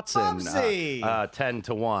Bubba Watson.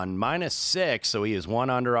 10-1. -6, so he is 1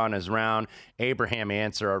 under on his round. Abraham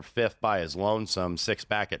Answer, 5th by his lonesome, 6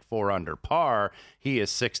 back at 4 under par. He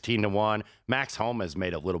is 16-1. Max Homa has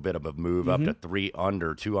made a little bit of a move up to 3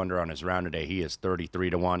 under, 2 under on his round today. He is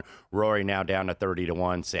 33-1. Rory now down to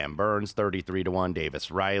 30-1. Sam Burns 33-1.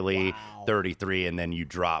 Davis Riley 33, and then you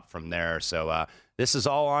drop from there. So this is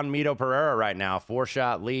all on Mito Pereira right now.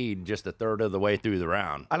 4-shot lead, just a third of the way through the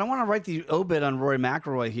round. I don't want to write the obit on Rory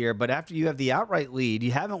McIlroy here, but after you have the outright lead,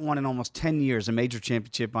 you haven't won in almost 10 years a major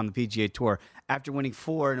championship on the PGA Tour after winning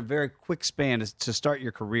 4 in a very quick span to start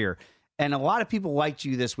your career. And a lot of people liked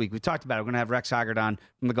you this week. We talked about it. We're going to have Rex Haggard on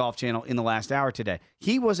from the Golf Channel in the last hour today.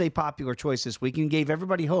 He was a popular choice this week and gave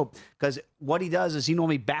everybody hope because what he does is he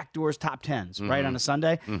normally backdoors top 10s, right, on a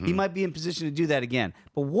Sunday. He might be in position to do that again.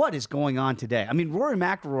 But what is going on today? I mean, Rory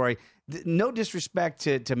McIlroy, no disrespect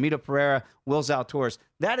to Mito Pereira, Will Zalatoris,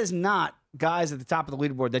 that is not guys at the top of the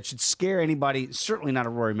leaderboard that should scare anybody, certainly not a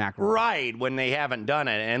Rory McIlroy. Right, when they haven't done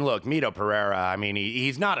it. And look, Mito Pereira, I mean,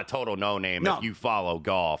 he's not a total no-name if you follow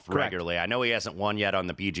golf regularly. I know he hasn't won yet on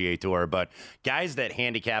the PGA Tour, but guys that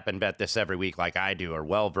handicap and bet this every week like I do are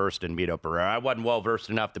well-versed in Mito Pereira. I wasn't well-versed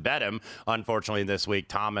enough to bet him, unfortunately, this week.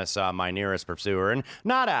 Thomas, my nearest pursuer, and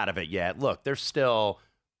not out of it yet. Look, there's still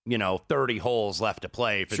 30 holes left to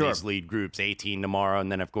play for these lead groups, 18 tomorrow.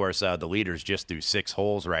 And then, of course, the leaders just threw 6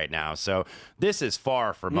 holes right now. So this is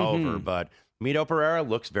far from over, but Mito Pereira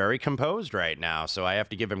looks very composed right now. So I have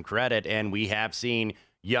to give him credit. And we have seen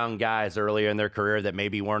young guys earlier in their career that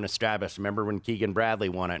maybe weren't established. Remember when Keegan Bradley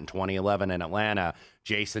won it in 2011 in Atlanta?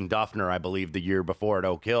 Jason Duffner, I believe, the year before at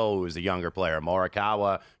Oak Hill, who was a younger player.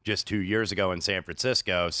 Morikawa just 2 years ago in San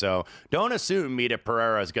Francisco. So don't assume Mito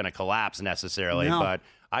Pereira is going to collapse necessarily, but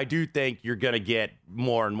I do think you're going to get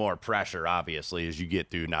more and more pressure, obviously, as you get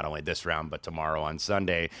through not only this round, but tomorrow on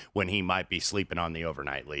Sunday when he might be sleeping on the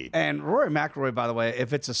overnight lead. And Rory McIlroy, by the way,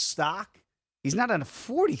 if it's a stock, he's not on a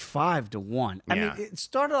 45-1. I mean, it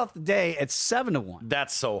started off the day at 7-1.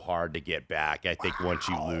 That's so hard to get back, I think, once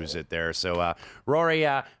you lose it there. So, Rory,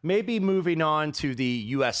 maybe moving on to the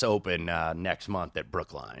U.S. Open next month at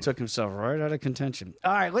Brookline. Took himself right out of contention.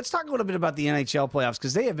 All right, let's talk a little bit about the NHL playoffs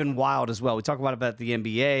because they have been wild as well. We talk about the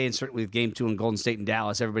NBA and certainly with Game 2 in Golden State and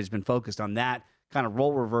Dallas. Everybody's been focused on that kind of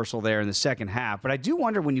role reversal there in the second half. But I do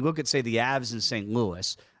wonder when you look at, say, the Avs in St.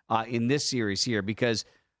 Louis in this series here because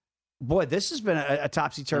 – boy, this has been a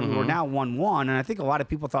topsy-turvy. We're now 1-1, and I think a lot of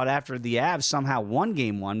people thought after the Avs somehow won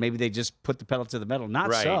Game 1, maybe they just put the pedal to the metal.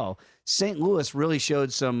 Not so. St. Louis really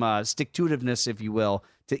showed some stick-to-itiveness, if you will,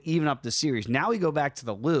 to even up the series. Now we go back to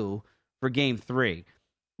the Lou for Game 3.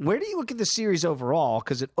 Where do you look at the series overall?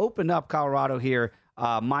 Because it opened up Colorado here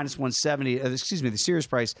minus 170. The series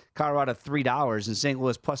price, Colorado $3, and St.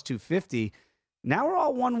 Louis plus 250. Now we're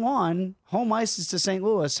all 1-1. Home ice is to St.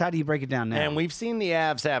 Louis. How do you break it down now? And we've seen the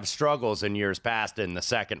Avs have struggles in years past in the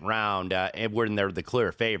second round when they're the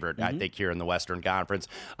clear favorite, I think, here in the Western Conference.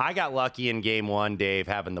 I got lucky in Game 1, Dave,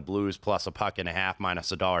 having the Blues plus a $1.50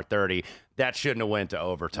 minus $1.30. That shouldn't have went to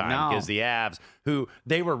overtime because the Avs, who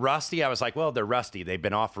they were rusty, I was like, well, they're rusty. They've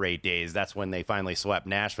been off for 8 days. That's when they finally swept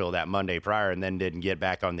Nashville that Monday prior and then didn't get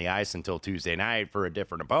back on the ice until Tuesday night for a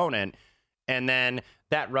different opponent. And then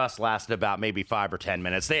that rust lasted about maybe 5 or 10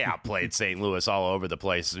 minutes. They outplayed St. Louis all over the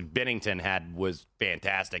place. Binnington was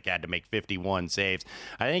fantastic, had to make 51 saves.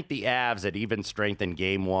 I think the Avs at even strength in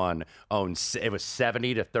Game 1 it was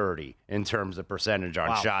 70-30 in terms of percentage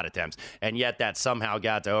on shot attempts. And yet that somehow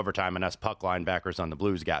got to overtime, and us puck linebackers on the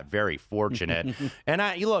Blues got very fortunate. And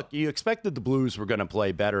you expected the Blues were going to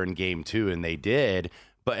play better in Game 2, and they did.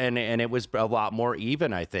 But and it was a lot more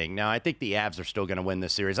even, I think. Now, I think the Avs are still going to win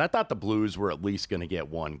this series. I thought the Blues were at least going to get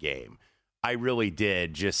one game. I really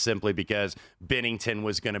did, just simply because Binnington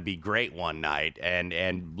was going to be great one night.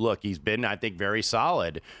 And look, he's been, I think, very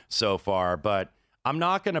solid so far. But I'm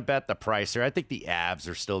not going to bet the price here. I think the Avs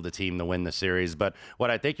are still the team to win the series. But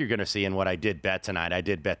what I think you're going to see and what I did bet tonight, I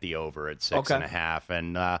did bet the over at 6.5.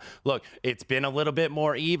 And look, it's been a little bit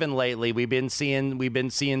more even lately. We've been seeing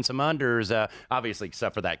some unders, obviously,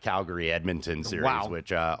 except for that Calgary-Edmonton series,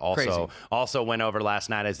 which also went over last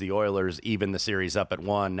night as the Oilers even the series up at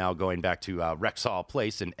 1. Now going back to Rexall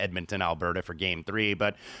Place in Edmonton, Alberta for Game 3.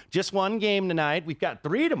 But just one game tonight. We've got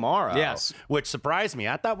 3 tomorrow, which surprised me.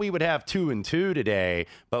 I thought we would have 2 and 2 today.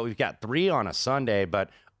 But we've got 3 on a Sunday. But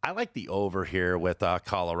I like the over here with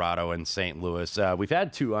Colorado and St. Louis. We've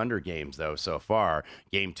had 2 under games, though, so far.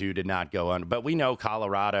 Game 2 did not go under. But we know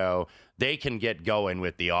Colorado, they can get going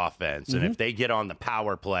with the offense. And if they get on the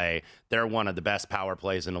power play, they're one of the best power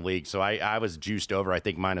plays in the league. So I was juiced over, I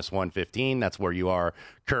think, minus 115. That's where you are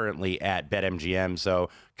currently at BetMGM. So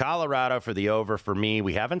Colorado for the over for me.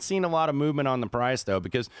 We haven't seen a lot of movement on the price, though,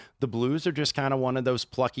 because the Blues are just kind of one of those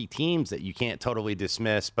plucky teams that you can't totally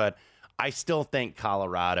dismiss. But I still think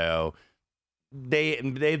Colorado,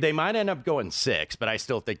 they might end up going 6, but I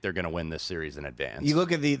still think they're going to win this series in advance. You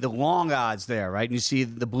look at the long odds there, right? And you see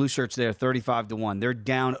the blue shirts there, 35-1. They're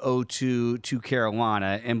down 0-2 to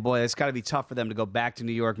Carolina. And, boy, it's got to be tough for them to go back to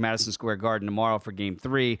New York, Madison Square Garden tomorrow for Game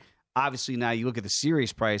 3. Obviously, now you look at the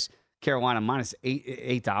series price, Carolina minus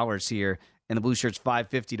 $8 here, and the blue shirts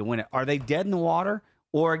 $5.50 to win it. Are they dead in the water?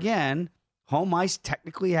 Or, again, home ice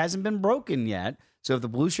technically hasn't been broken yet. So if the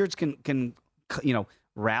blue shirts can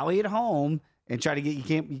rally at home and try to get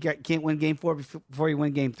you can't win Game 4 before you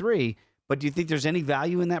win Game 3. But do you think there's any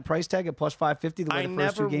value in that price tag at plus 550 the way the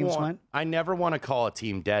first 2 games went? I never want to call a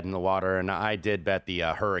team dead in the water, and I did bet the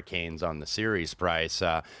Hurricanes on the series price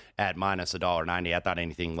at minus $1.90. I thought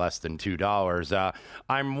anything less than $2.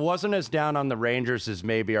 I wasn't as down on the Rangers as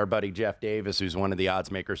maybe our buddy Jeff Davis, who's one of the odds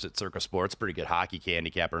makers at Circa Sports, pretty good hockey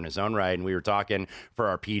handicapper in his own right. And we were talking for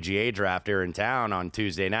our PGA draft here in town on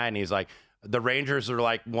Tuesday night, and he's like, the Rangers are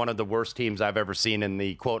like one of the worst teams I've ever seen in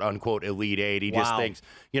the quote-unquote Elite Eight. He just thinks,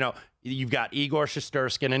 you've got Igor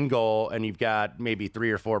Shesterkin in goal, and you've got maybe 3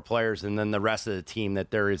 or 4 players, and then the rest of the team that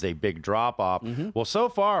there is a big drop-off. Mm-hmm. Well, so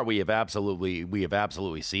far we have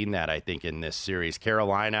absolutely seen that, I think, in this series.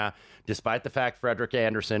 Carolina, despite the fact Frederik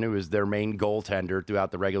Andersen, who is their main goaltender throughout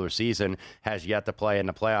the regular season, has yet to play in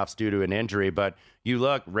the playoffs due to an injury. But you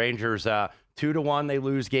look, Rangers 2-1, they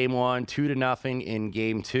lose Game 1, 2-0 in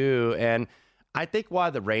Game 2. And I think why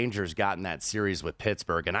the Rangers got in that series with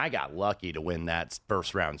Pittsburgh, and I got lucky to win that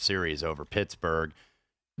first-round series over Pittsburgh,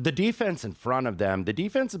 the defense in front of them, the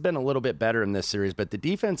defense has been a little bit better in this series, but the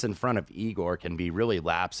defense in front of Igor can be really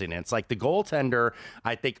lapsing. And it's like the goaltender,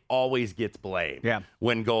 I think, always gets blamed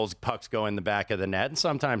when pucks go in the back of the net, and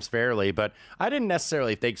sometimes fairly. But I didn't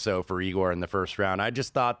necessarily think so for Igor in the first round. I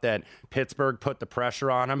just thought that Pittsburgh put the pressure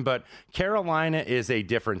on him. But Carolina is a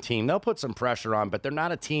different team. They'll put some pressure on, but they're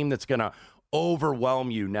not a team that's going to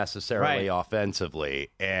overwhelm you necessarily offensively.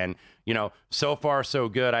 And, so far so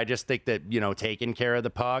good. I just think that, taking care of the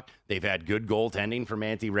puck, they've had good goaltending from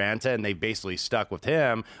Antti Raanta, and they've basically stuck with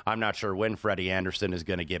him. I'm not sure when Freddie Andersen is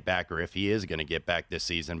going to get back or if he is going to get back this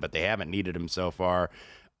season, but they haven't needed him so far.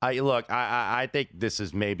 I think this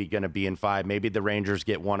is maybe going to be in 5. Maybe the Rangers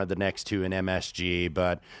get one of the next 2 in MSG,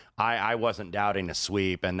 but I wasn't doubting a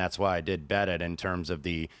sweep, and that's why I did bet it in terms of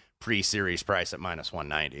the pre-series price at minus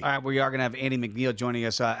 190. All right, we are going to have Andy McNeil joining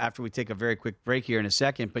us after we take a very quick break here in a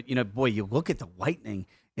second. But, you look at the Lightning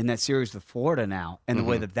in that series with Florida now and the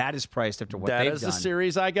way that is priced after what they've done. That is the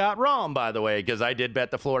series I got wrong, by the way, because I did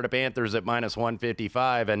bet the Florida Panthers at minus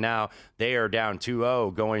 155, and now they are down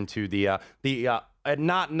 2-0 going to the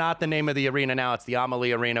not the name of the arena now, it's the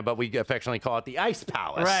Amalie Arena, but we affectionately call it the Ice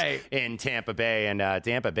Palace in Tampa Bay. And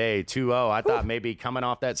Tampa Bay 2-0. I thought maybe coming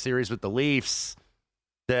off that series with the Leafs,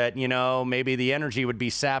 that, maybe the energy would be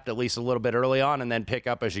sapped at least a little bit early on and then pick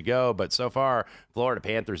up as you go. But so far, Florida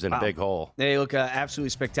Panthers in a big hole. They look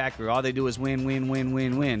absolutely spectacular. All they do is win, win, win,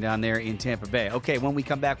 win, win down there in Tampa Bay. Okay, when we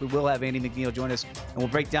come back, we will have Andy McNeil join us, and we'll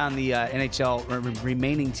break down the NHL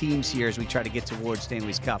remaining teams here as we try to get towards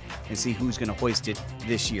Stanley's Cup and see who's going to hoist it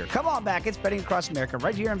this year. Come on back. It's Betting Across America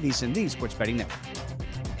right here on VSiN, the Sports Betting Network.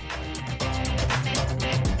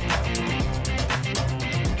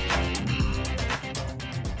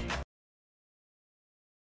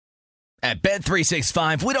 At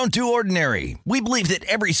Bet365, we don't do ordinary. We believe that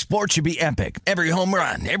every sport should be epic. Every home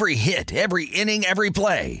run, every hit, every inning, every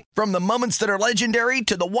play. From the moments that are legendary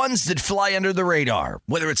to the ones that fly under the radar.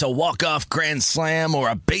 Whether it's a walk-off grand slam or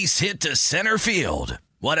a base hit to center field.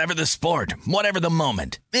 Whatever the sport, whatever the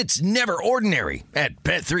moment. It's never ordinary at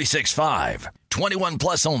Bet365. 21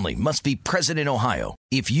 plus only. Must be present in Ohio.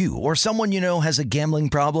 If you or someone you know has a gambling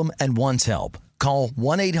problem and wants help, call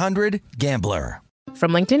 1-800-GAMBLER.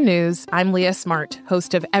 From LinkedIn News, I'm Leah Smart,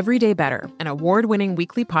 host of Everyday Better, an award-winning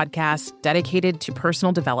weekly podcast dedicated to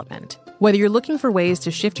personal development. Whether you're looking for ways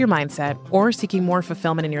to shift your mindset or seeking more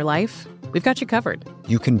fulfillment in your life, we've got you covered.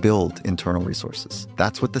 You can build internal resources.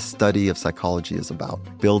 That's what the study of psychology is about,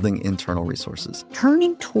 building internal resources.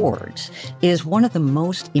 Turning towards is one of the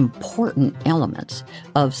most important elements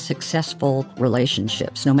of successful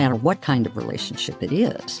relationships, no matter what kind of relationship it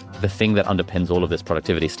is. The thing that underpins all of this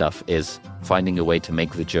productivity stuff is finding a way to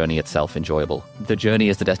make the journey itself enjoyable. The journey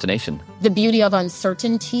is the destination. The beauty of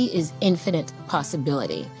uncertainty is infinite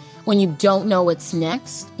possibility. When you don't know what's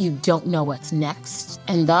next, you don't know what's next.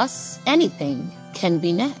 And thus, anything can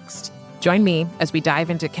be next. Join me as we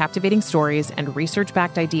dive into captivating stories and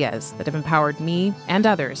research-backed ideas that have empowered me and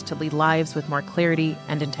others to lead lives with more clarity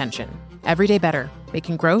and intention. Everyday Better,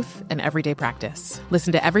 making growth an everyday practice.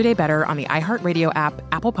 Listen to Everyday Better on the iHeartRadio app,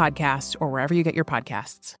 Apple Podcasts, or wherever you get your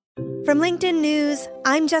podcasts. From LinkedIn News,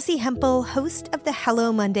 I'm Jessie Hempel, host of the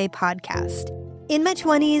Hello Monday podcast. In my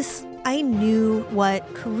 20s, I knew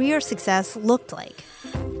what career success looked like.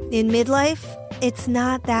 In midlife, it's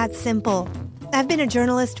not that simple. I've been a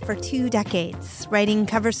journalist for 2 decades, writing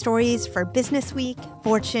cover stories for Business Week,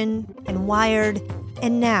 Fortune, and Wired.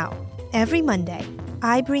 And now, every Monday,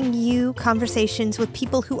 I bring you conversations with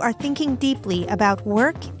people who are thinking deeply about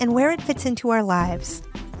work and where it fits into our lives.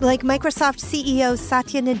 Like Microsoft CEO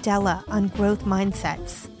Satya Nadella on growth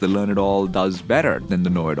mindsets. The learn-it-all does better than the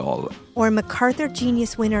know-it-all. Or MacArthur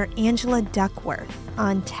Genius winner Angela Duckworth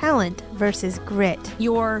on talent versus grit.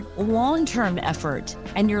 Your long-term effort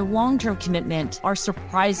and your long-term commitment are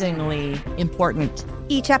surprisingly important.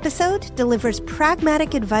 Each episode delivers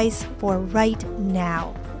pragmatic advice for right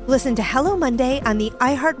now. Listen to Hello Monday on the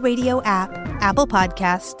iHeartRadio app, Apple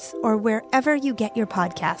Podcasts, or wherever you get your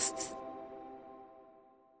podcasts.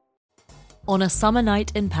 On a summer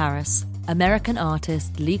night in Paris, American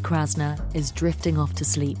artist Lee Krasner is drifting off to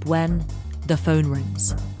sleep when the phone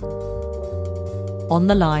rings. On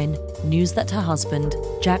the line, news that her husband,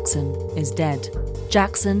 Jackson, is dead.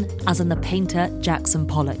 Jackson, as in the painter Jackson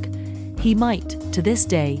Pollock. He might, to this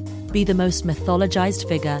day, be the most mythologized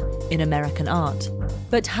figure in American art.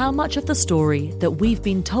 But how much of the story that we've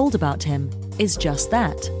been told about him is just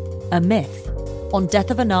that, a myth? On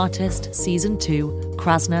Death of an Artist, Season 2,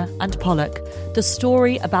 Krasner and Pollock, the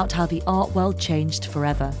story about how the art world changed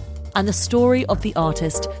forever, and the story of the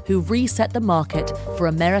artist who reset the market for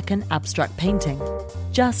American abstract painting.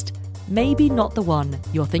 Just maybe not the one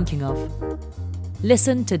you're thinking of.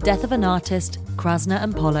 Listen to Death of an Artist, Krasner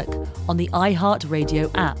and Pollock on the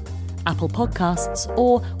iHeartRadio app, Apple Podcasts,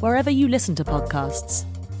 or wherever you listen to podcasts.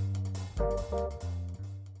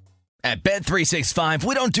 At Bet365,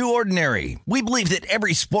 we don't do ordinary. We believe that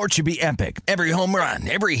every sport should be epic. Every home run,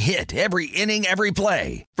 every hit, every inning, every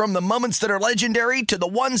play. From the moments that are legendary to the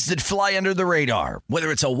ones that fly under the radar. Whether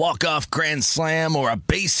it's a walk-off grand slam or a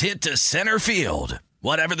base hit to center field.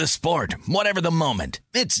 Whatever the sport, whatever the moment.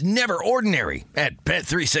 It's never ordinary at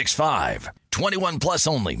Bet365. 21 plus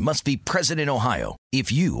only. Must be present in Ohio.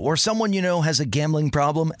 If you or someone you know has a gambling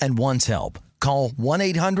problem and wants help, call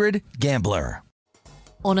 1-800-GAMBLER.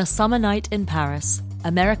 On a summer night in Paris,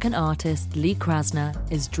 American artist Lee Krasner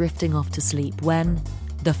is drifting off to sleep when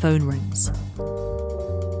the phone rings.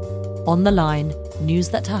 On the line, news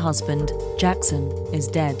that her husband, Jackson, is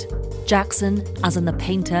dead. Jackson, as in the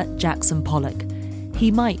painter Jackson Pollock.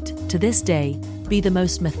 He might, to this day, be the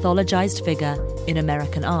most mythologized figure in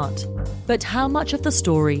American art. But how much of the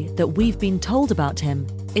story that we've been told about him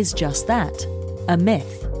is just that, a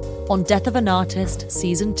myth? On Death of an Artist,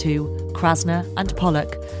 Season 2, Krasner and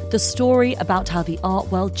Pollock, the story about how the art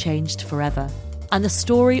world changed forever, and the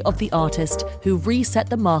story of the artist who reset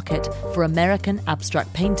the market for American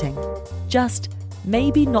abstract painting. Just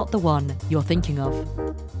maybe not the one you're thinking of.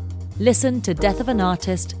 Listen to Death of an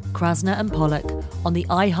Artist, Krasner and Pollock on the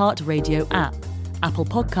iHeartRadio app, Apple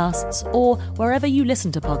Podcasts, or wherever you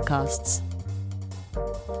listen to podcasts.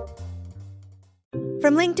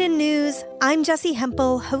 From LinkedIn News, I'm Jessie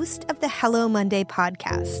Hempel, host of the Hello Monday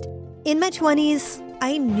podcast. In my 20s,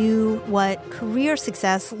 I knew what career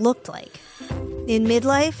success looked like. In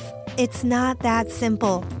midlife, it's not that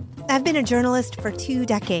simple. I've been a journalist for 2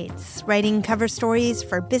 decades, writing cover stories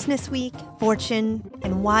for Business Week, Fortune,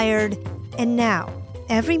 and Wired. And now,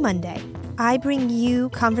 every Monday, I bring you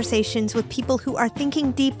conversations with people who are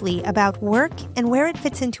thinking deeply about work and where it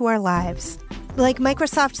fits into our lives. Like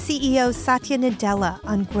Microsoft CEO Satya Nadella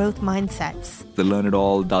on growth mindsets. The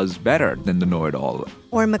learn-it-all does better than the know-it-all.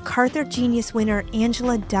 Or MacArthur Genius winner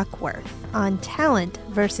Angela Duckworth on talent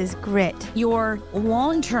versus grit. Your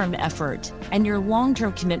long-term effort and your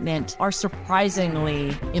long-term commitment are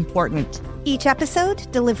surprisingly important. Each episode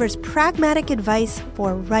delivers pragmatic advice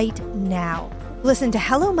for right now. Listen to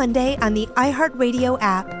Hello Monday on the iHeartRadio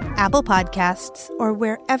app, Apple Podcasts, or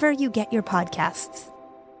wherever you get your podcasts.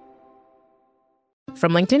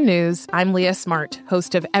 From LinkedIn News, I'm Leah Smart,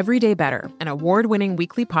 host of Everyday Better, an award-winning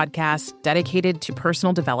weekly podcast dedicated to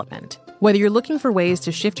personal development. Whether you're looking for ways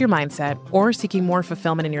to shift your mindset or seeking more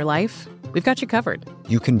fulfillment in your life, we've got you covered.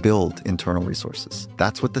 You can build internal resources.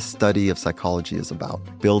 That's what the study of psychology is about,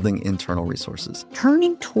 building internal resources.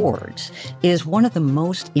 Turning towards is one of the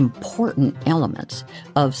most important elements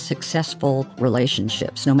of successful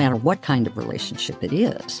relationships, no matter what kind of relationship it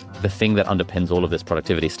is. The thing that underpins all of this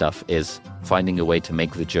productivity stuff is finding a way to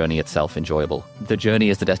make the journey itself enjoyable. The journey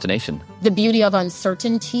is the destination. The beauty of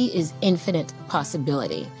uncertainty is infinite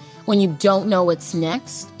possibility. When you don't know what's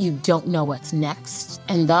next, you don't know what's next.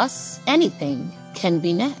 And thus, anything can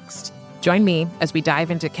be next. Join me as we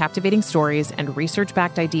dive into captivating stories and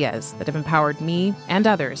research-backed ideas that have empowered me and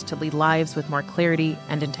others to lead lives with more clarity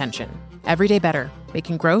and intention. Everyday Better,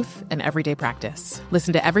 making growth an everyday practice.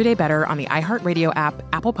 Listen to Everyday Better on the iHeartRadio app,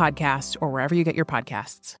 Apple Podcasts, or wherever you get your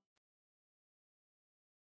podcasts.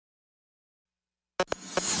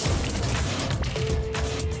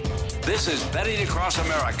 This is Betting Across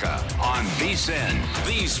America on VSiN,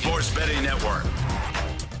 the Sports Betting Network.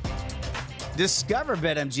 Discover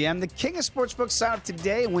BetMGM, the king of sportsbooks. Sign up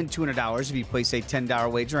today and win $200 if you place a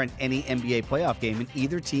 $10 wager on any NBA playoff game and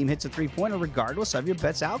either team hits a three-pointer regardless of your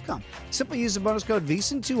bet's outcome. Simply use the bonus code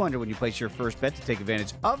VSiN200 when you place your first bet to take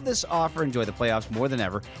advantage of this offer. Enjoy the playoffs more than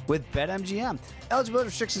ever with BetMGM. Eligibility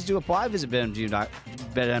restrictions do apply. Visit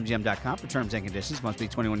BetMGM.com for terms and conditions. Must be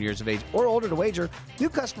 21 years of age or older to wager. New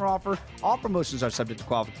customer offer. All promotions are subject to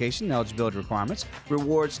qualification and eligibility requirements.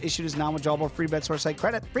 Rewards issued as non-withdrawable free bets or site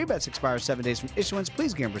credit. Free bets expire 7 days from issuance.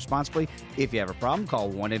 Please gamble responsibly. If you have a problem,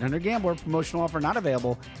 call 1-800-GAMBLER. Promotional offer not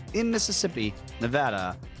available in Mississippi,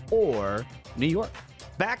 Nevada, or New York.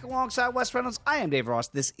 Back alongside Wes Reynolds, I am Dave Ross.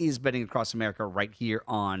 This is Betting Across America right here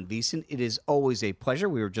on VSiN. It is always a pleasure.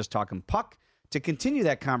 We were just talking puck. To continue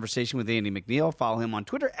that conversation with Andy McNeil, follow him on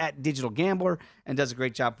Twitter at Digital Gambler, and does a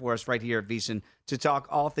great job for us right here at VSiN to talk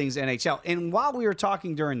all things NHL. And while we were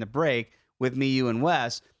talking during the break with me, you, and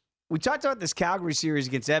Wes, we talked about this Calgary series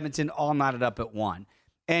against Edmonton, all knotted up at 1.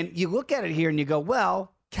 And you look at it here and you go,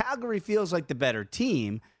 well, Calgary feels like the better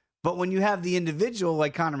team. But when you have the individual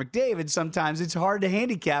like Connor McDavid, sometimes it's hard to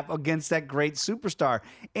handicap against that great superstar.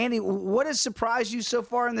 Andy, what has surprised you so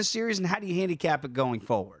far in the series, and how do you handicap it going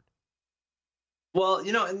forward? Well,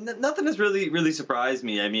 nothing has really surprised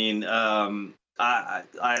me. I mean, I'm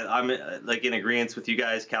like in agreement with you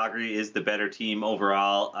guys. Calgary is the better team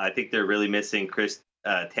overall. I think they're really missing Chris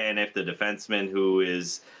Tanev, the defenseman, who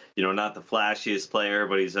is, not the flashiest player,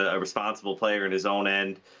 but he's a responsible player in his own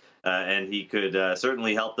end. And he could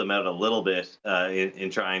certainly help them out a little bit in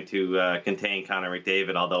trying to contain Connor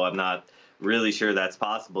McDavid, although I'm not really sure that's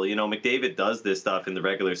possible. McDavid does this stuff in the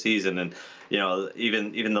regular season, and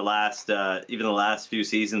even the last few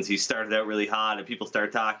seasons, he started out really hot, and people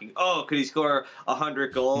start talking, oh, could he score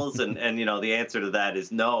 100 goals? and the answer to that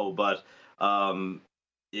is no. But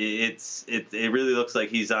it really looks like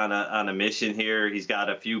he's on a mission here. He's got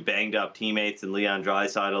a few banged up teammates in Leon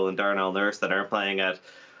Draisaitl and Darnell Nurse that aren't playing at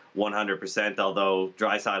 100%, although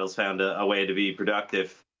Draisaitl's found a way to be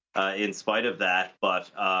productive in spite of that. But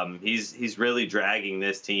he's really dragging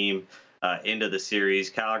this team into the series.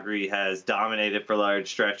 Calgary has dominated for large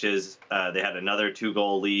stretches. They had another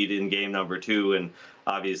 2-goal lead in game number 2, and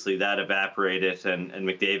obviously that evaporated, and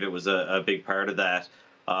McDavid was a big part of that.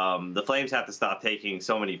 The Flames have to stop taking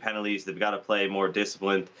so many penalties. They've got to play more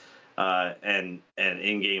disciplined and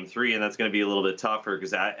in game 3, and that's going to be a little bit tougher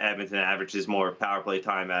because Edmonton averages more power play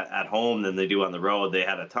time at home than they do on the road. They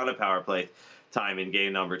had a ton of power play time in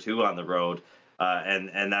game number 2 on the road,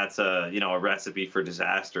 and that's a recipe for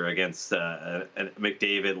disaster against a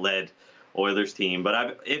McDavid-led Oilers team.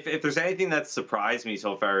 But if there's anything that's surprised me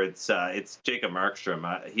so far, it's Jacob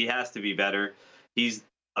Markstrom. He has to be better. He's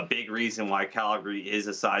a big reason why Calgary is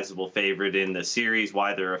a sizable favorite in the series,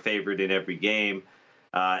 why they're a favorite in every game,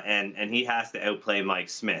 and he has to outplay Mike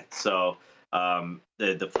Smith. So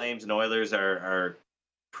the Flames and Oilers are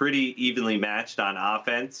pretty evenly matched on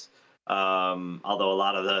offense. Although a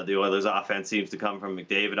lot of the Oilers' offense seems to come from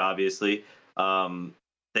McDavid, obviously,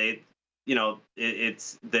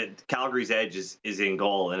 it's that Calgary's edge is in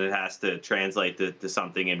goal, and it has to translate to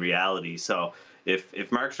something in reality. So if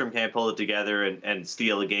Markstrom can't pull it together and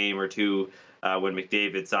steal a game or two when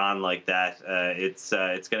McDavid's on like that, it's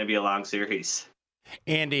going to be a long series.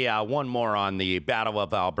 Andy, one more on the Battle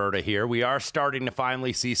of Alberta here. We are starting to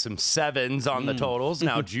finally see some 7s on the totals.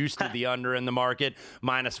 Now juiced to the under in the market,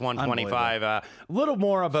 minus 125. A little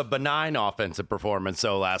more of a benign offensive performance,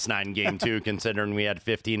 so last night in game 2, considering we had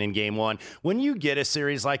 15 in game 1. When you get a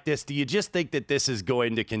series like this, do you just think that this is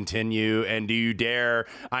going to continue? And do you dare?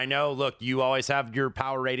 I know, look, you always have your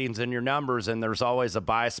power ratings and your numbers, and there's always a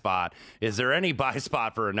buy spot. Is there any buy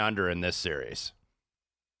spot for an under in this series?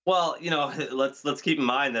 Well, let's keep in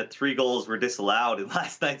mind that 3 goals were disallowed in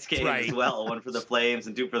last night's game as well. 1 for the Flames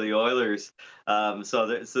and 2 for the Oilers. So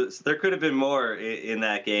there could have been more in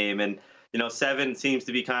that game. And, 7 seems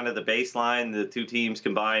to be kind of the baseline. The two teams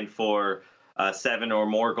combined for 7 or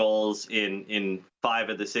more goals in 5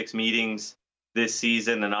 of the 6 meetings this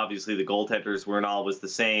season. And obviously the goaltenders weren't always the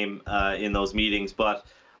same in those meetings. But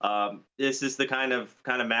This is the kind of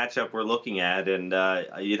matchup we're looking at, and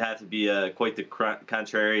you'd have to be quite the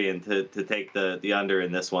contrarian to take the under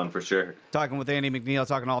in this one for sure. Talking with Andy McNeil,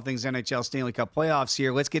 talking all things NHL Stanley Cup playoffs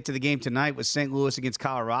here. Let's get to the game tonight with St. Louis against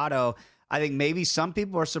Colorado. I think maybe some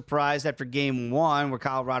people are surprised after game one, where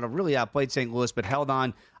Colorado really outplayed St. Louis, but held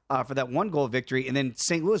on for that 1-goal victory, and then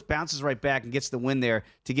St. Louis bounces right back and gets the win there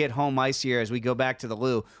to get home ice here as we go back to the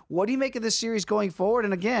Lou. What do you make of this series going forward?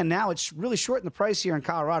 And again, now it's really short in the price here in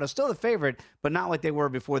Colorado. Still the favorite, but not like they were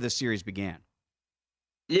before this series began.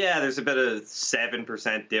 Yeah, there's a bit of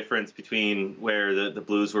 7% difference between where the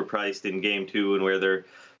Blues were priced in game two and where they're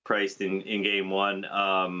priced in game one.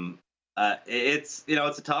 It's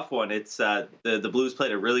it's a tough one. It's the Blues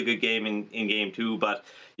played a really good game in game two, but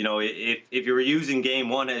if you were using game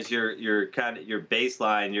one as your kind of your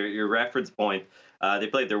baseline, your reference point, they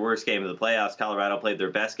played their worst game of the playoffs. Colorado played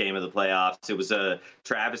their best game of the playoffs. It was a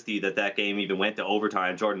travesty that game even went to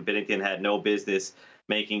overtime. Jordan Binnington had no business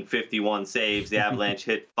making 51 saves. The Avalanche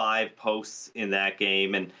hit 5 posts in that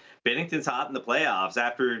game, and Binnington's hot in the playoffs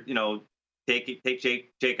after take Jake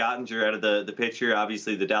Ottinger out of the picture.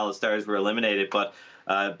 Obviously, the Dallas Stars were eliminated, but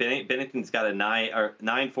Binnington's got a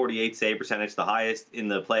 948 save percentage, the highest in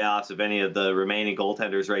the playoffs of any of the remaining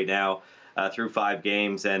goaltenders right now through 5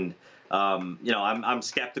 games. And I'm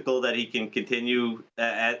skeptical that he can continue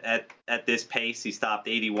at this pace. He stopped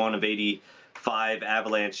 81 of 85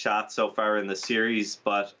 Avalanche shots so far in the series,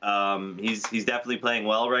 but he's definitely playing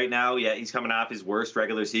well right now. Yeah, he's coming off his worst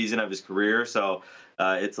regular season of his career, so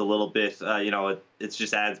it's a little bit, it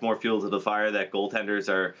just adds more fuel to the fire that goaltenders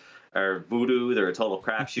are voodoo. They're a total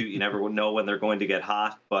crapshoot. You never know when they're going to get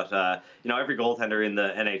hot. But every goaltender in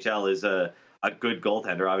the NHL is a good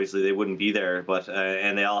goaltender. Obviously, they wouldn't be there, but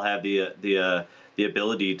and they all have the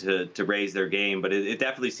ability to raise their game. But it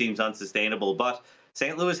definitely seems unsustainable. But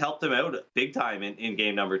St. Louis helped them out big time in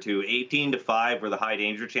game number 2. 18-5 were the high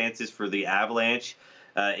danger chances for the Avalanche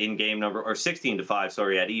in game number, or 16-5,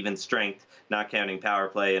 sorry, at even strength, not counting power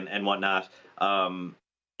play and whatnot.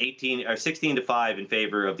 16-5 in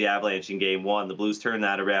favor of the Avalanche in game 1. The Blues turned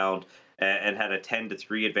that around and had a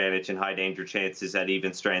 10-3 advantage in high danger chances at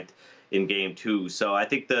even strength in game 2. So I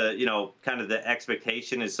think kind of the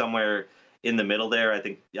expectation is somewhere in the middle there. I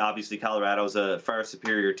think obviously Colorado's a far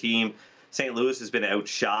superior team. St. Louis has been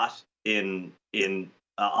outshot in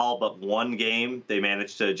all but one game. They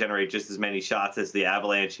managed to generate just as many shots as the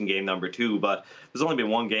Avalanche in game number 2, but there's only been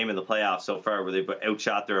one game in the playoffs so far where they've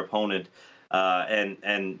outshot their opponent. I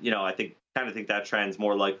think that trend's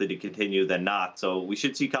more likely to continue than not. So we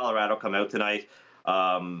should see Colorado come out tonight.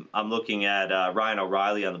 I'm looking at Ryan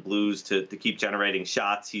O'Reilly on the Blues to keep generating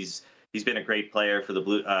shots. He's been a great player for the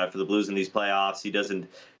Blues in these playoffs.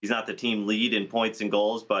 He's not the team lead in points and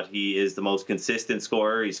goals, but he is the most consistent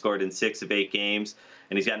scorer. He scored in 6 of 8 games,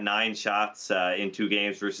 and he's got 9 shots in 2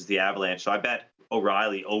 games versus the Avalanche. So I bet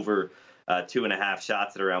O'Reilly over 2.5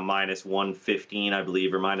 shots at around -115, I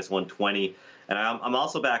believe, or -120. And I'm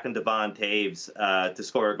also backing Devon Toews to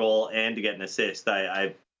score a goal and to get an assist.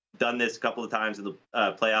 I've done this a couple of times in the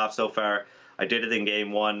playoffs so far. I did it in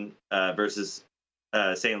game 1 versus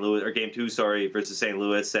St. Louis, or game 2, sorry, versus St.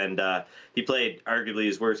 Louis, and he played arguably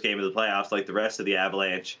his worst game of the playoffs, like the rest of the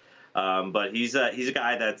Avalanche. But he's a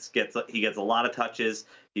guy gets a lot of touches.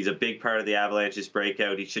 He's a big part of the Avalanche's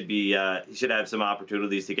breakout. He should have some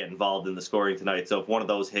opportunities to get involved in the scoring tonight. So if one of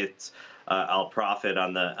those hits, I'll profit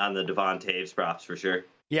on the Devon Toews props for sure.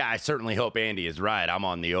 Yeah, I certainly hope Andy is right. I'm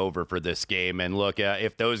on the over for this game. And look,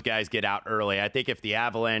 if those guys get out early, I think if the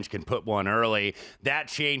Avalanche can put one early, that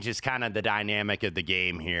changes kind of the dynamic of the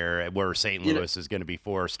game here, where St. Louis is going to be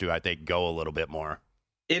forced to, I think, go a little bit more.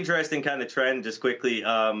 Interesting kind of trend, just quickly.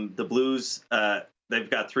 The Blues, they've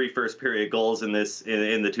got 3 first-period goals in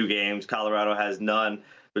the 2 games. Colorado has none.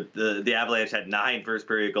 But the Avalanche had 9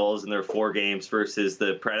 first-period goals in their 4 games versus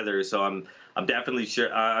the Predators. So I'm definitely sure.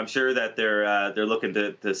 I'm sure that they're looking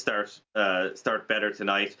to start better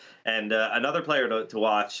tonight. And another player to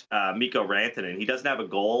watch, Mikko Rantanen. He doesn't have a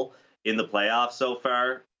goal in the playoffs so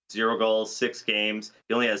far. 0 goals, 6 games.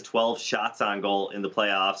 He only has 12 shots on goal in the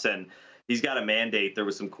playoffs, and he's got a mandate. There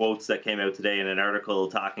was some quotes that came out today in an article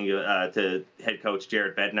talking to head coach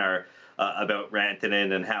Jared Bednar about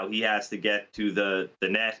Rantanen and how he has to get to the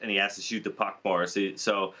net and he has to shoot the puck more.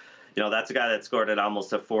 So that's a guy that scored at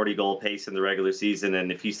almost a 40-goal pace in the regular season,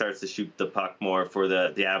 and if he starts to shoot the puck more for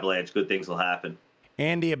the Avalanche, good things will happen.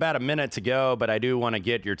 Andy, about a minute to go, but I do want to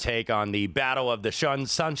get your take on the battle of the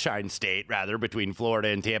Sunshine State, between Florida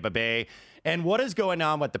and Tampa Bay. And what is going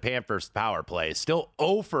on with the Panthers power play? Still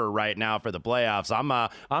 0 right now for the playoffs.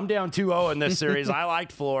 I'm down 2-0 in this series. I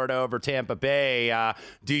liked Florida over Tampa Bay.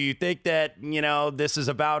 Do you think that, this is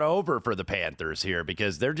about over for the Panthers here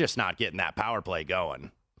because they're just not getting that power play going?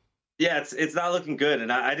 Yeah, it's not looking good,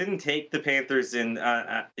 and I didn't take the Panthers in,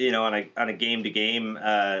 on a game-to-game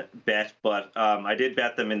bet, but I did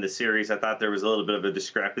bet them in the series. I thought there was a little bit of a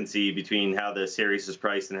discrepancy between how the series was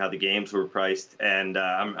priced and how the games were priced, and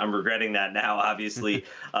I'm regretting that now. Obviously,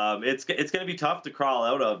 it's going to be tough to crawl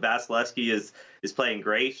out of. Vasilevsky is playing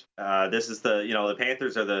great. This is the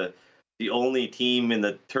Panthers are the only team in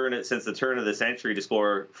the since the turn of the century to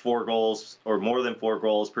score 4 goals or more than 4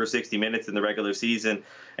 goals per 60 minutes in the regular season.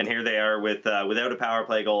 And here they are without a power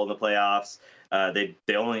play goal in the playoffs.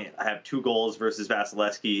 They only have 2 goals versus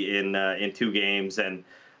Vasilevsky in 2 games. And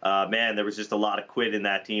man, there was just a lot of quit in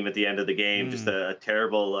that team at the end of the game. Just a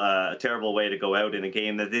terrible way to go out in a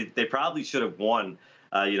game that they probably should have won,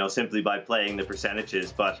 simply by playing the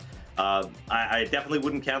percentages. But I definitely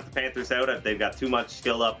wouldn't count the Panthers out. They've got too much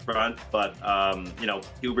skill up front, but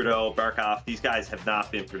Huberdeau, Barkov, these guys have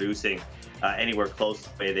not been producing anywhere close to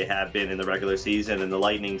the way they have been in the regular season, and the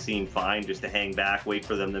Lightning seem fine just to hang back, wait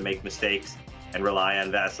for them to make mistakes, and rely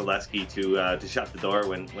on Vasilevsky to shut the door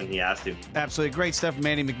when he asked him. Absolutely. Great stuff from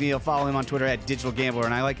Andy McNeil. Follow him on Twitter at Digital Gambler,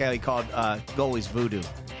 and I like how he called goalies voodoo.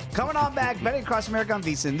 Coming on back, Betting Across America on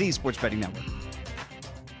VSiN, the Sports Betting Network.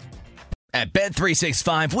 At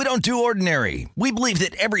Bet365, we don't do ordinary. We believe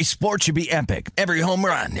that every sport should be epic. Every home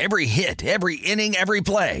run, every hit, every inning, every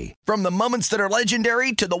play. From the moments that are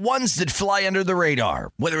legendary to the ones that fly under the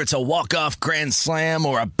radar. Whether it's a walk-off grand slam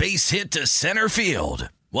or a base hit to center field.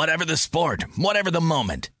 Whatever the sport, whatever the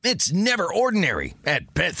moment. It's never ordinary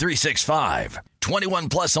at Bet365. 21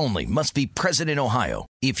 plus only. Must be present in Ohio.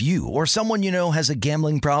 If you or someone you know has a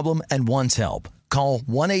gambling problem and wants help, call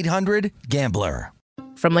 1-800-GAMBLER.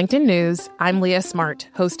 From LinkedIn News, I'm Leah Smart,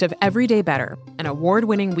 host of Everyday Better, an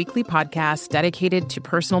award-winning weekly podcast dedicated to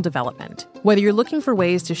personal development. Whether you're looking for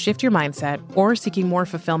ways to shift your mindset or seeking more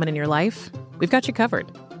fulfillment in your life, we've got you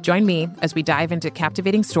covered. Join me as we dive into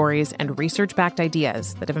captivating stories and research-backed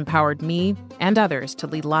ideas that have empowered me and others to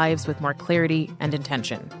lead lives with more clarity and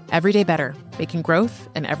intention. Everyday Better, making growth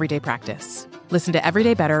an everyday practice. Listen to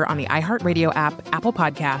Everyday Better on the iHeartRadio app, Apple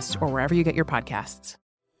Podcasts, or wherever you get your podcasts.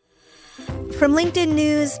 From LinkedIn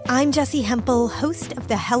News, I'm Jessie Hempel, host of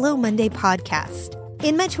the Hello Monday podcast.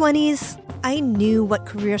 In my 20s, I knew what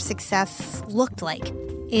career success looked like.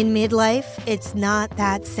 In midlife, it's not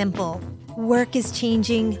that simple. Work is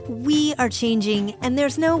changing, we are changing, and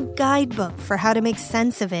there's no guidebook for how to make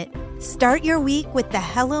sense of it. Start your week with the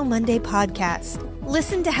Hello Monday podcast.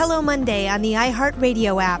 Listen to Hello Monday on the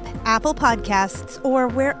iHeartRadio app, Apple Podcasts, or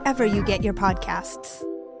wherever you get your podcasts.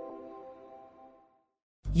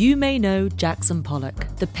 You may know Jackson Pollock,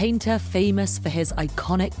 the painter famous for his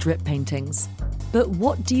iconic drip paintings. But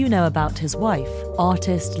what do you know about his wife,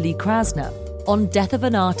 artist Lee Krasner? On Death of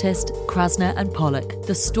an Artist, Krasner and Pollock,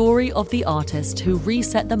 the story of the artist who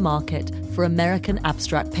reset the market for American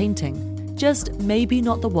abstract painting. Just maybe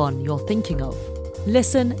not the one you're thinking of.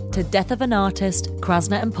 Listen to Death of an Artist,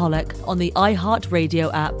 Krasner and Pollock on the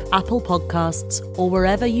iHeartRadio app, Apple Podcasts, or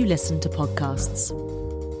wherever you listen to podcasts.